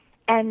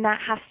 And that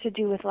has to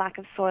do with lack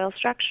of soil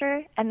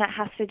structure, and that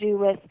has to do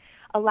with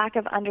a lack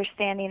of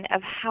understanding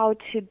of how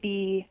to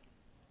be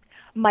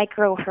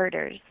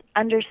micro-herders,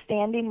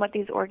 understanding what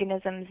these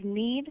organisms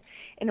need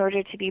in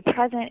order to be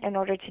present, in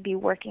order to be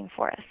working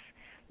for us.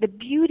 The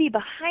beauty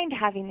behind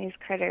having these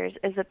critters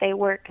is that they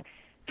work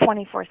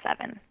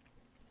 24/7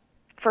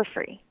 for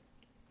free,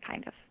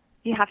 kind of.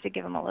 You have to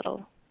give them a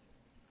little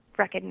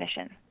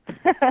recognition.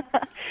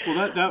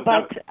 Well,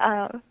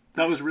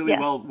 that was really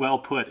well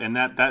put, and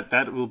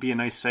that will be a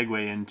nice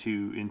segue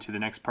into the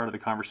next part of the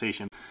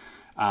conversation.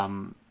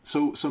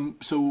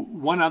 So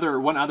one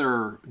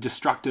other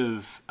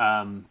destructive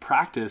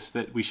practice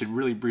that we should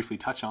really briefly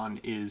touch on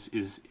is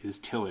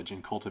tillage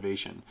and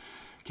cultivation.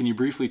 Can you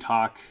briefly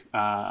talk?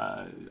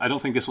 I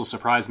don't think this will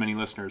surprise many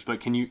listeners, but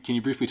can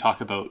you briefly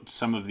talk about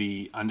some of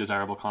the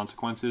undesirable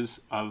consequences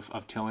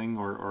of tilling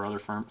or other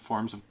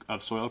forms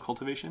of soil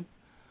cultivation?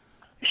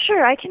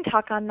 Sure, I can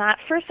talk on that.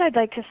 First, I'd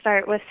like to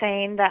start with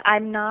saying that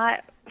I'm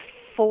not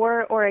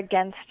for or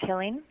against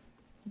tilling,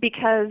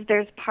 because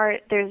there's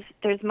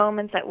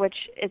moments at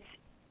which it's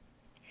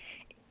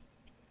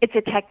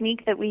a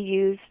technique that we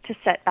use to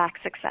set back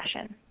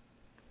succession.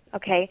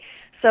 Okay,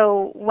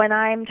 so when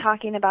I'm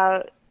talking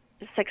about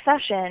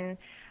succession,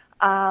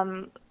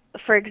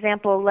 for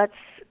example, let's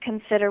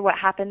consider what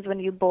happens when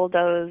you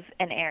bulldoze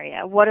an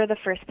area. What are the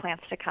first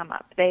plants to come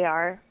up? They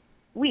are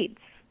weeds.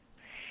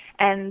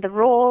 And the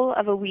role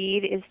of a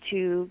weed is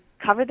to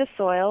cover the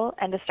soil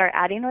and to start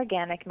adding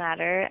organic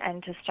matter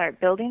and to start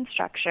building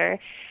structure.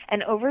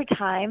 And over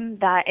time,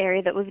 that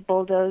area that was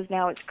bulldozed,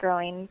 now it's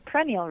growing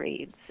perennial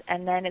reeds.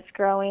 And then it's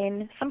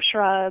growing some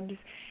shrubs.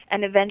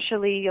 And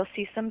eventually you'll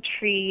see some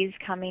trees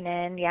coming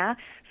in, yeah?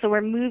 So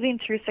we're moving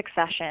through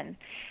succession.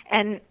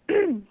 And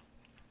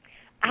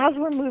as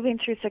we're moving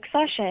through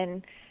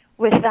succession,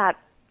 with that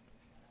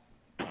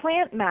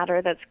plant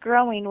matter that's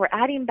growing, we're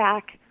adding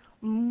back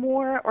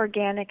more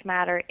organic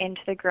matter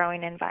into the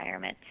growing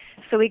environment.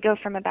 So we go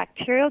from a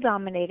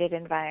bacterial-dominated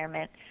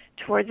environment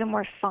towards a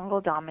more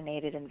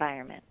fungal-dominated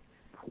environment.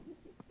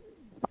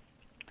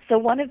 So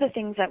one of the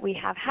things that we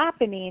have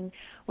happening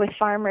with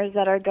farmers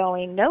that are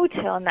going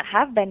no-till and that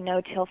have been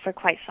no-till for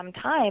quite some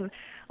time,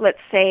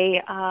 let's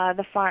say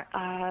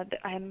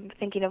I'm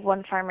thinking of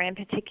one farmer in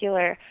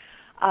particular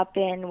up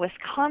in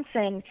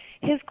Wisconsin.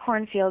 His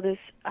cornfield is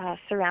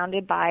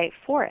surrounded by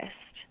forest.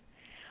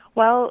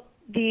 Well,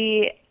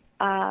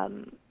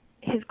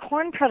 his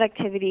corn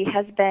productivity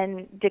has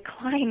been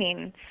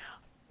declining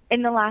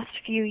in the last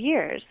few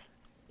years.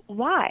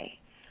 Why?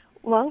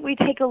 Well, we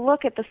take a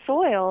look at the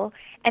soil,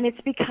 and it's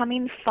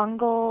becoming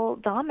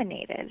fungal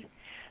dominated.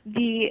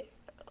 The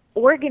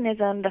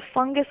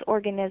fungus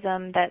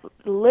organism that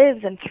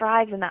lives and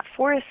thrives in that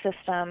forest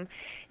system,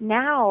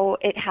 now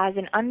it has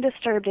an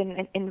undisturbed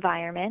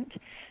environment,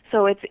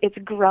 so it's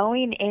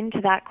growing into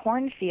that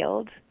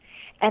cornfield,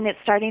 and it's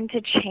starting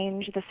to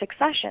change the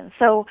succession.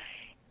 So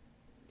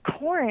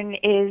corn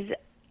is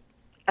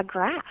a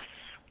grass.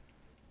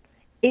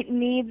 It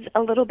needs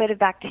a little bit of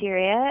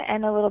bacteria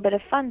and a little bit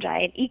of fungi,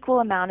 an equal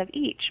amount of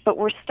each. But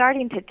we're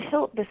starting to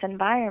tilt this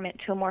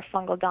environment to a more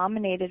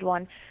fungal-dominated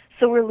one,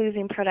 so we're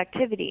losing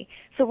productivity.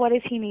 So what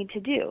does he need to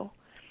do?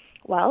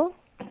 Well,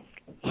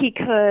 he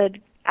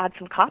could add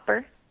some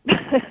copper.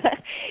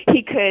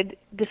 He could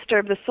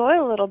disturb the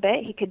soil a little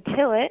bit. He could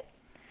till it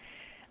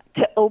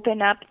to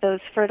open up those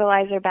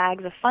fertilizer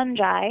bags of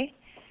fungi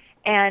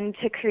and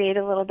to create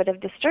a little bit of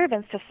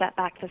disturbance to set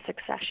back the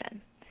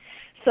succession.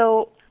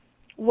 So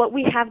what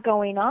we have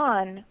going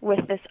on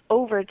with this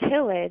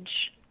over-tillage,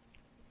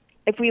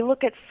 if we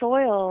look at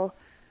soil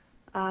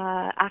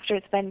after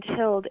it's been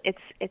tilled,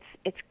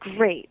 it's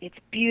great, it's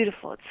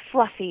beautiful, it's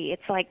fluffy,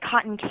 it's like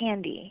cotton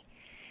candy.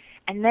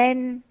 And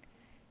then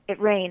it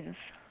rains.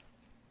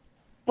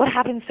 What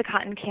happens to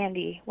cotton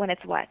candy when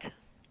it's wet?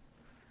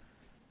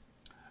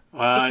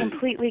 It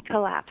completely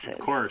collapses. Of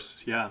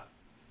course, yeah.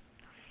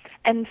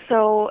 And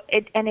so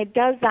it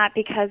does that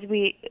because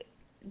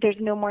there's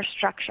no more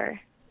structure.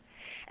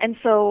 And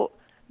so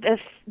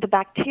the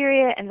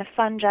bacteria and the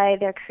fungi,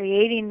 they're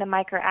creating the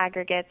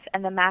microaggregates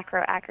and the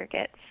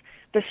macroaggregates,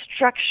 the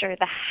structure,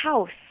 the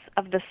house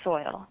of the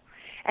soil.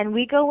 And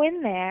we go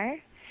in there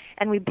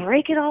and we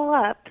break it all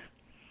up.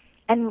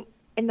 And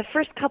in the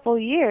first couple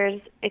of years,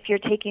 if you're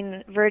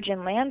taking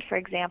virgin land, for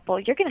example,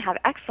 you're going to have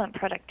excellent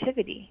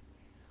productivity.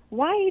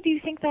 Why do you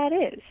think that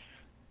is?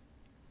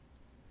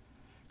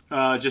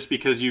 Just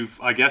because you've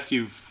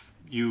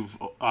you've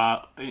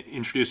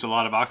introduced a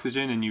lot of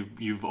oxygen, and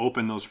you've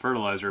opened those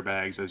fertilizer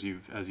bags, as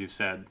you've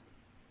said.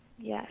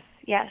 Yes.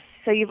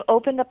 So you've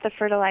opened up the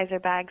fertilizer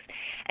bags,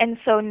 and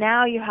so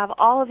now you have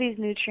all of these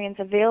nutrients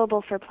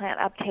available for plant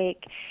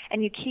uptake,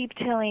 and you keep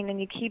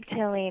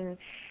tilling,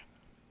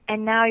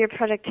 and now your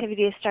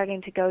productivity is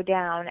starting to go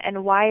down.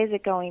 And why is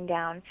it going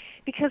down?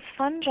 Because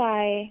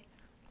fungi,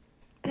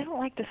 they don't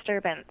like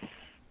disturbance.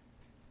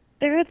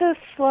 They're the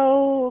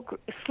slow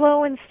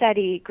and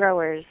steady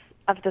growers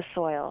of the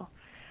soil.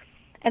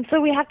 And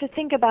so we have to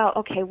think about,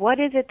 okay, what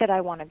is it that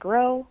I want to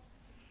grow?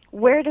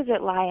 Where does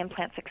it lie in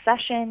plant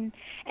succession?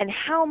 And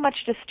how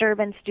much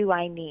disturbance do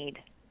I need?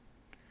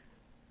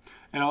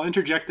 And I'll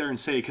interject there and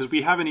say, because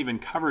we haven't even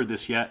covered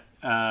this yet,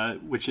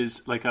 which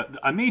is like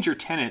a major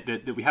tenet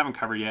that we haven't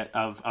covered yet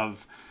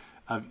of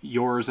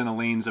yours and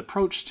Elaine's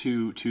approach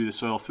to the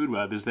soil food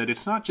web, is that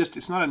it's not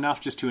enough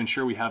just to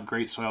ensure we have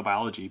great soil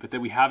biology, but that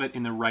we have it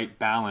in the right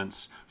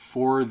balance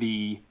for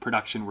the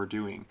production we're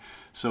doing.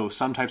 So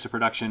some types of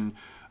production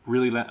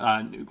really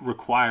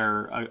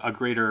require a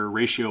greater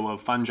ratio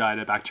of fungi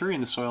to bacteria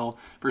in the soil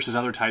versus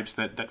other types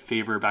that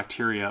favor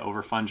bacteria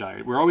over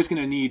fungi. We're always going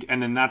to need,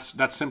 and then that's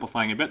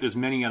simplifying a bit, there's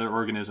many other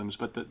organisms,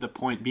 but the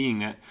point being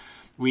that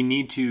we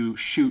need to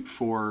shoot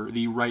for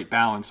the right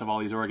balance of all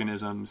these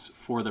organisms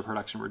for the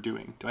production we're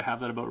doing. Do I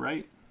have that about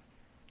right?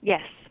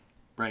 Yes.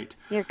 Right.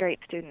 You're a great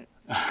student.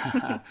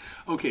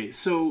 Okay,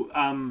 so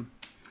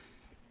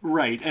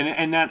right,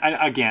 and that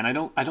again, I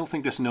don't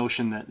think this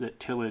notion that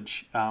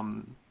tillage,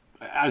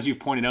 as you've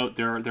pointed out,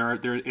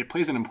 it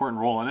plays an important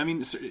role. And I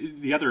mean,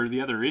 the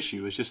other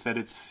issue is just that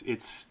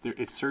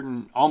it's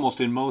certain, almost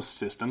in most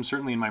systems,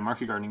 certainly in my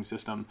market gardening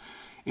system,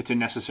 it's a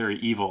necessary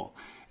evil.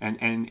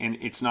 And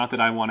it's not that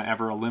I want to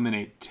ever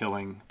eliminate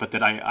tilling, but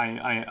that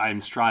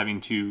I'm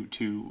striving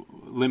to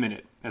limit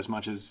it as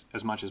much as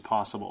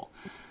possible.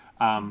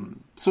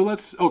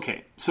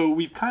 So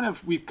we've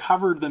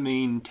covered the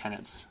main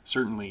tenets,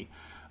 certainly.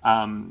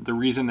 The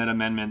reason that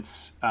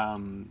amendments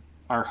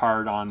are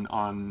hard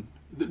on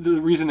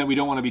the reason that we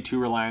don't want to be too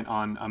reliant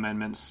on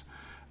amendments,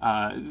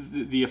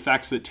 the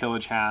effects that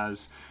tillage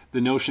has,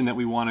 the notion that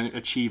we want to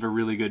achieve a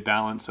really good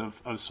balance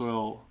of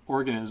soil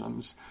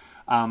organisms.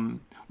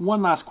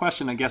 One last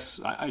question, I guess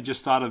I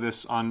just thought of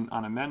this on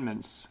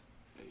amendments,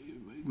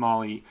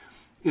 Molly.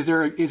 Is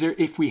there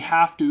if we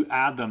have to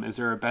add them, is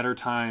there a better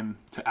time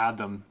to add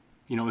them?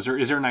 You know, is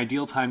there an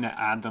ideal time to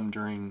add them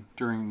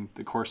during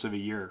the course of a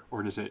year,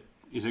 or is it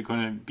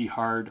going to be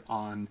hard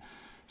on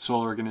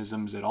soil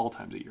organisms at all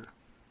times of year?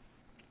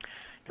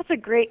 That's a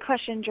great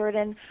question,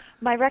 Jordan.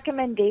 My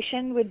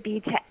recommendation would be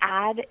to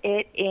add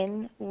it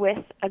in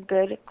with a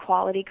good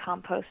quality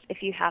compost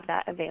if you have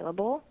that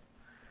available,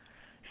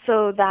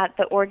 so that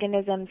the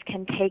organisms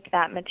can take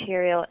that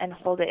material and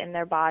hold it in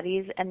their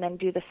bodies and then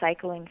do the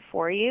cycling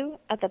for you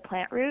at the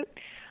plant root.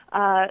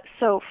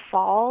 So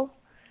fall,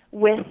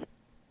 with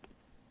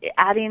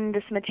adding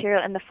this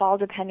material in the fall,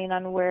 depending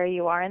on where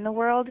you are in the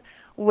world,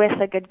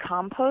 with a good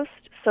compost,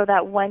 so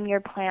that when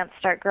your plants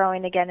start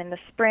growing again in the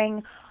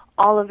spring,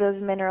 all of those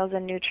minerals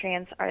and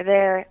nutrients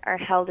are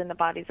held in the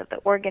bodies of the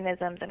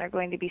organisms and are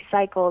going to be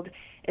cycled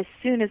as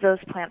soon as those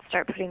plants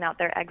start putting out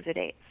their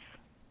exudates.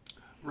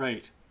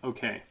 Right.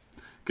 Okay.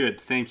 Good.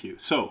 Thank you.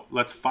 So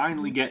let's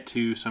finally get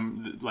to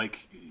some,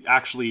 like,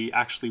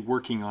 actually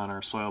working on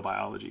our soil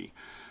biology.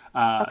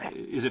 Okay.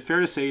 Is it fair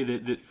to say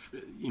that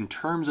in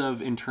terms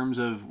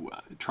of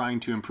trying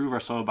to improve our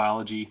soil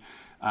biology,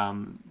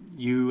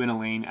 you and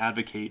Elaine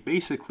advocate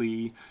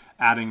basically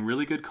adding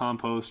really good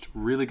compost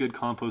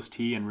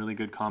tea, and really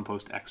good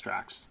compost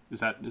extracts? Is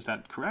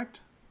that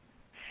correct?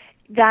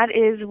 That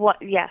is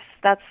yes,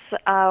 that's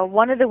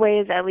one of the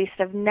ways, at least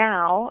of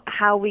now,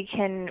 how we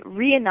can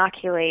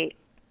re-inoculate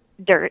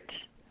dirt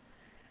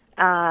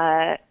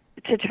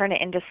to turn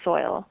it into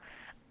soil.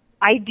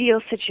 Ideal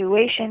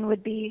situation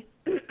would be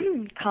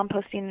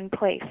composting in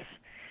place,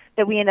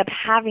 that we end up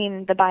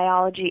having the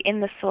biology in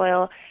the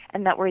soil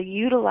and that we're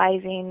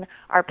utilizing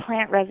our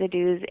plant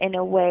residues in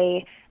a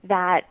way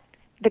that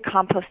the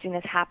composting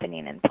is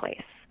happening in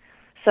place.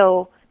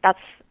 So that's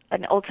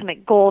an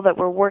ultimate goal that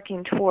we're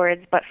working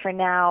towards, but for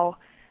now,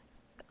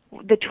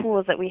 the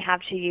tools that we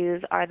have to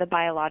use are the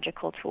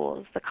biological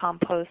tools, the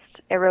compost,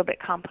 aerobic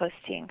compost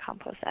tea, and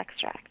compost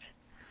extract.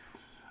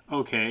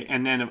 Okay,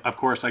 and then of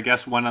course, I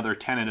guess one other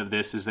tenet of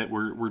this is that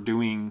we're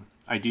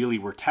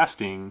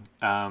testing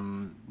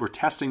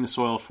the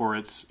soil for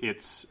its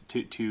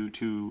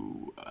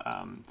to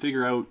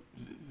figure out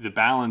the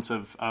balance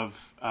of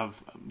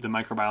the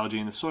microbiology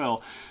in the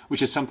soil,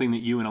 which is something that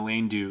you and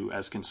Elaine do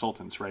as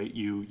consultants, right?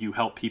 You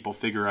help people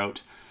figure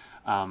out,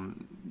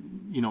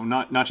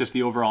 not just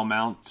the overall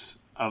amount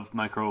of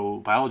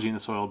microbiology in the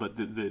soil, but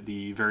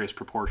the various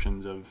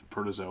proportions of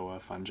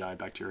protozoa, fungi,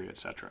 bacteria,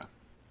 etc.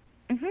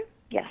 Mm-hmm.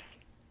 Yes.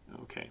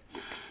 Okay.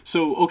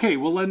 So,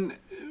 well then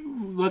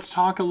let's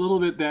talk a little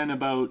bit then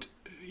about,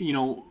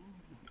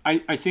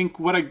 I think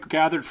what I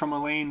gathered from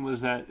Elaine was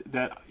that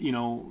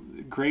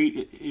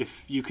great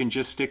if you can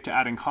just stick to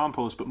adding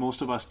compost, but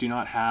most of us do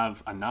not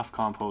have enough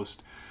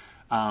compost.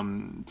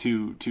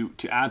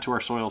 to add to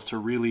our soils to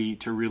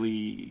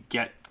really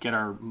get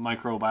our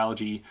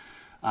microbiology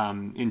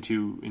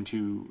into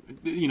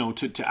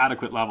to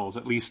adequate levels,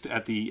 at least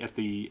at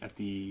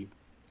the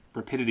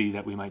rapidity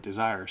that we might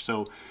desire.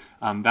 So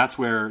that's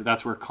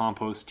where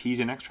compost teas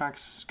and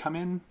extracts come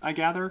in, I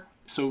gather.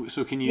 So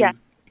can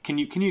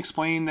you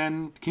explain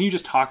then? Can you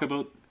just talk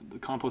about the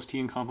compost tea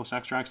and compost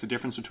extracts, the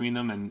difference between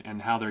them,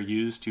 and how they're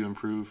used to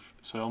improve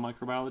soil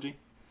microbiology?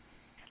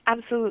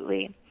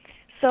 Absolutely.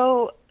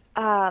 So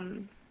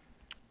I'll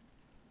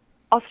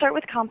start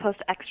with compost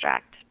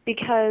extract,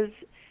 because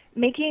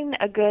making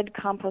a good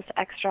compost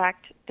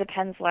extract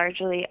depends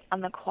largely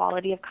on the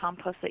quality of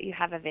compost that you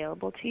have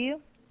available to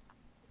you.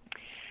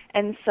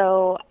 And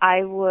so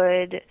I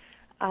would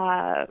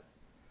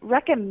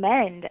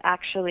recommend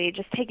actually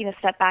just taking a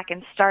step back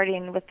and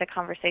starting with the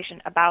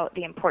conversation about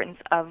the importance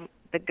of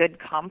the good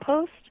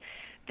compost,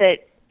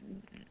 that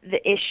the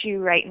issue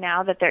right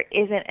now that there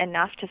isn't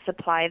enough to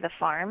supply the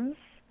farms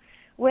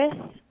with.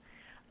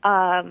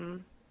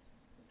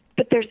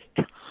 But there's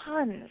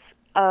tons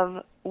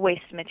of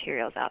waste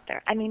materials out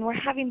there. I mean, we're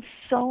having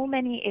so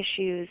many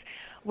issues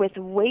with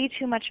way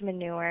too much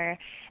manure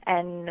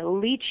and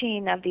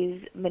leaching of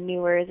these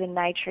manures and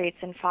nitrates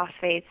and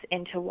phosphates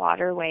into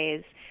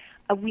waterways.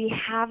 We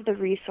have the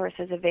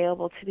resources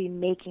available to be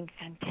making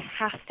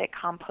fantastic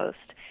compost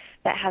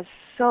that has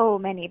so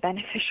many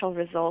beneficial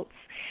results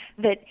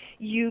that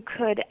you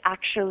could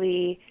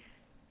actually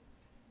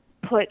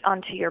put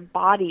onto your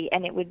body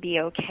and it would be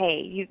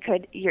okay.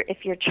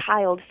 If your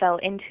child fell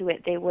into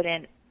it, they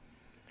wouldn't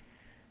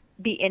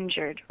be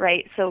injured,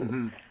 right?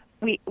 So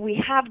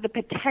we have the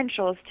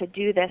potentials to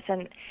do this,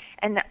 and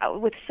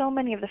with so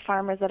many of the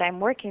farmers that I'm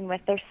working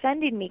with, they're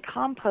sending me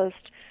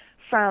compost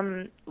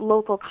from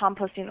local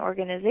composting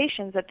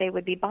organizations that they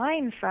would be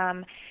buying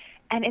from,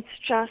 and it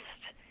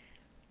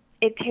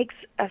takes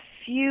a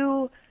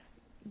few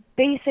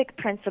basic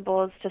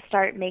principles to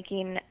start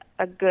making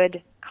a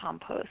good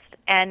compost.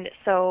 And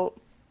so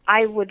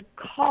I would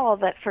call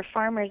that for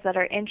farmers that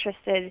are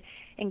interested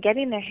in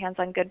getting their hands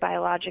on good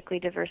biologically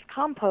diverse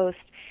compost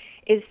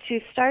is to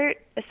start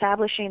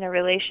establishing a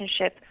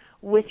relationship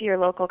with your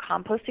local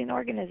composting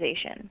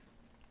organization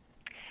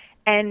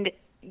and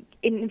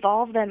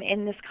involve them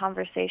in this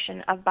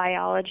conversation of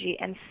biology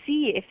and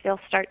see if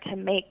they'll start to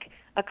make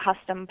a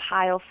custom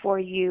pile for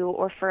you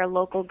or for a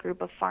local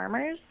group of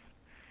farmers,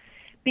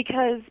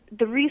 because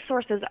the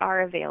resources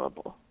are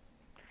available.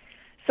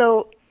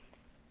 So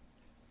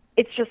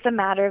it's just a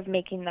matter of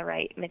making the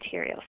right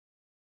materials.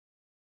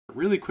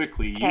 Really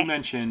quickly, You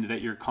mentioned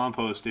that your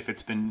compost, if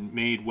it's been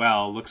made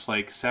well, looks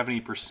like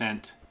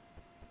 70%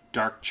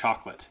 dark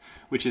chocolate,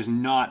 which is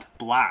not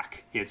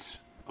black.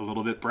 It's a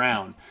little bit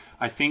brown.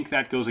 I think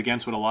that goes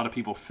against what a lot of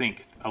people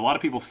think. A lot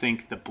of people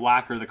think the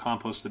blacker the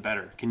compost, the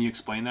better. Can you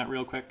explain that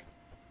real quick?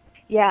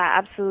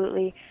 Yeah,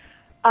 absolutely.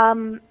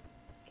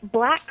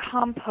 Black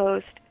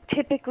compost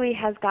typically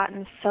has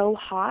gotten so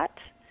hot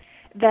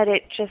that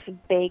it just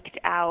baked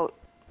out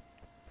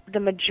the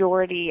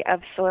majority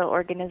of soil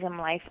organism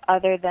life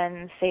other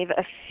than, say,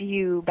 a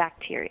few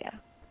bacteria.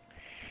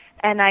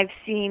 And I've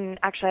seen,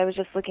 actually I was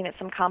just looking at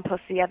some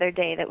compost the other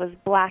day that was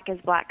black as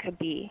black could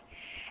be.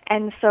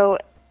 And so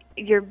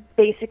you're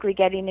basically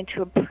getting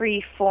into a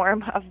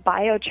pre-form of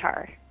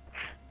biochar.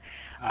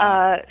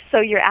 So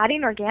you're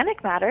adding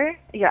organic matter,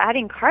 you're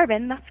adding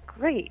carbon, that's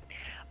great.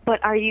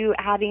 But are you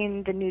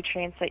adding the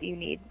nutrients that you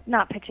need?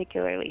 Not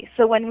particularly.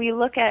 So when we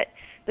look at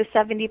the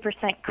 70%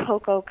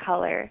 cocoa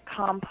color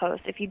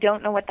compost, if you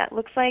don't know what that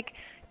looks like,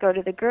 go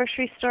to the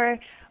grocery store,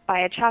 buy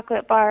a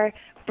chocolate bar,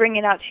 bring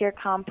it out to your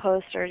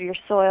compost or your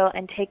soil,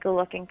 and take a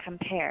look and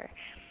compare.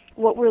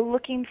 What we're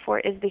looking for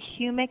is the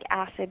humic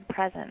acid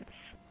presence.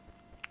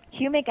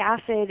 Humic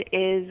acid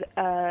is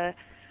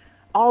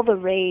all the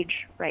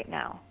rage right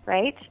now,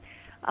 right?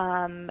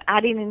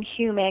 Adding in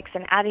humics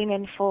and adding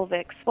in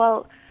fulvics.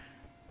 Well,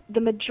 the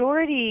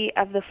majority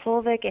of the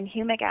fulvic and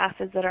humic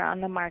acids that are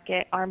on the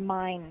market are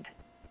mined.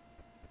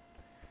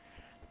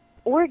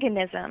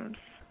 Organisms,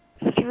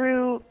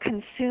 through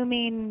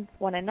consuming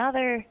one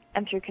another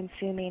and through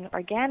consuming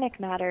organic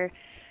matter,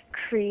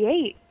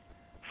 create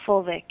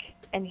fulvic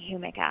and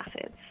humic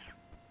acids.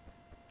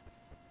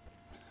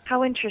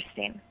 How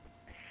interesting.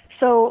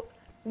 So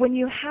when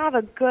you have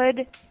a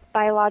good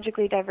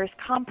biologically diverse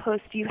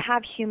compost, you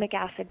have humic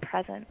acid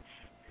presence.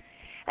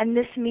 And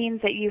this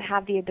means that you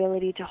have the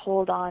ability to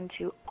hold on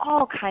to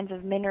all kinds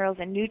of minerals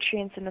and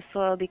nutrients in the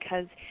soil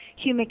because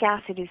humic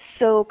acid is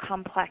so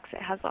complex.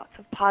 It has lots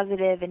of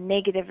positive and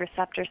negative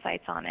receptor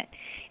sites on it.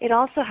 It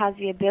also has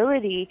the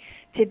ability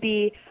to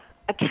be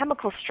a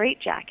chemical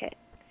straitjacket.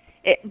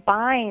 It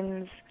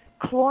binds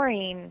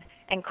chlorine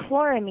and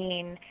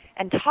chloramine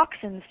and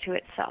toxins to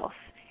itself.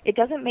 It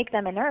doesn't make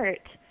them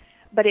inert,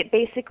 but it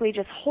basically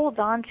just holds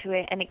on to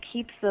it, and it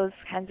keeps those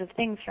kinds of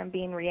things from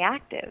being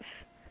reactive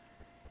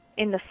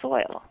in the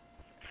soil.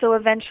 So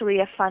eventually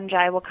a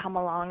fungi will come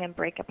along and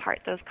break apart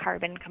those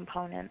carbon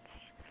components.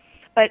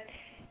 But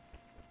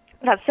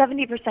that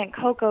 70%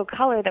 cocoa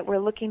color that we're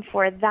looking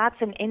for, that's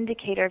an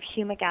indicator of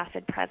humic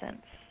acid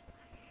presence.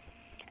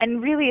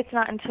 And really, it's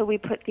not until we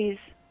put this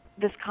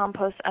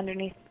compost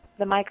underneath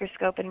the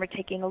microscope and we're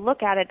taking a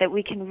look at it that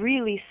we can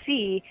really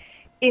see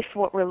if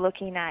what we're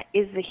looking at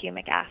is the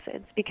humic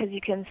acids, because you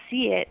can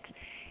see it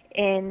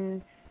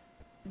in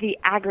the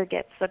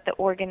aggregates that the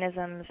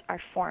organisms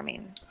are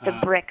forming, the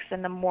bricks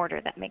and the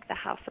mortar that make the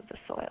house of the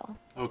soil.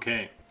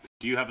 Okay.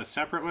 Do you have a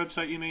separate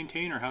website you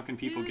maintain, or how can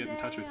people get in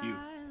touch with you?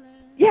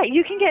 Yeah,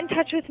 you can get in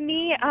touch with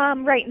me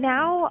right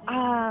now.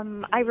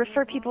 I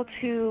refer people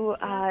to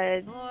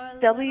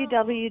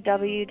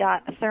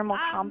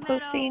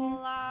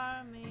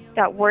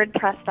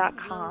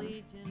www.thermalcomposting.wordpress.com.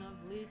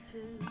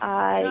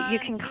 You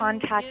can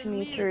contact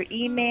me through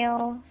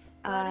email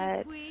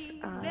at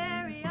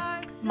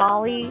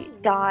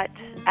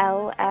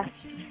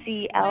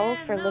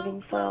molly.lscl for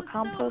Living Soil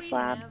Compost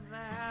Lab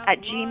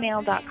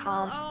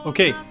 @gmail.com.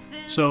 Okay,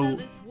 so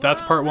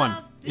that's part 1.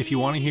 If you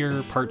want to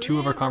hear part 2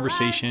 of our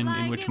conversation,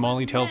 in which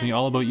Molly tells me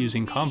all about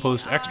using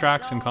compost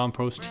extracts and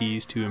compost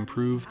teas to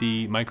improve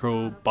the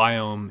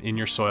microbiome in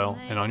your soil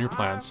and on your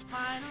plants,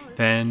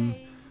 then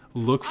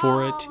look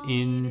for it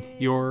in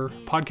your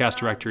podcast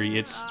directory.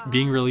 It's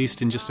being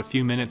released in just a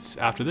few minutes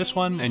after this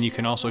one, and you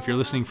can also, if you're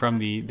listening from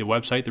the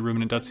website,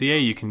 theruminant.ca,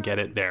 you can get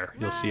it there.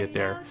 You'll see it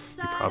there.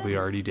 You probably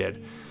already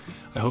did.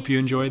 I hope you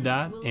enjoyed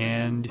that,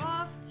 and,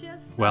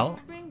 well,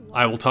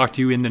 I will talk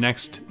to you in the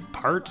next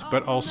part,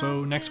 but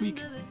also next week.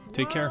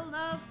 Take care.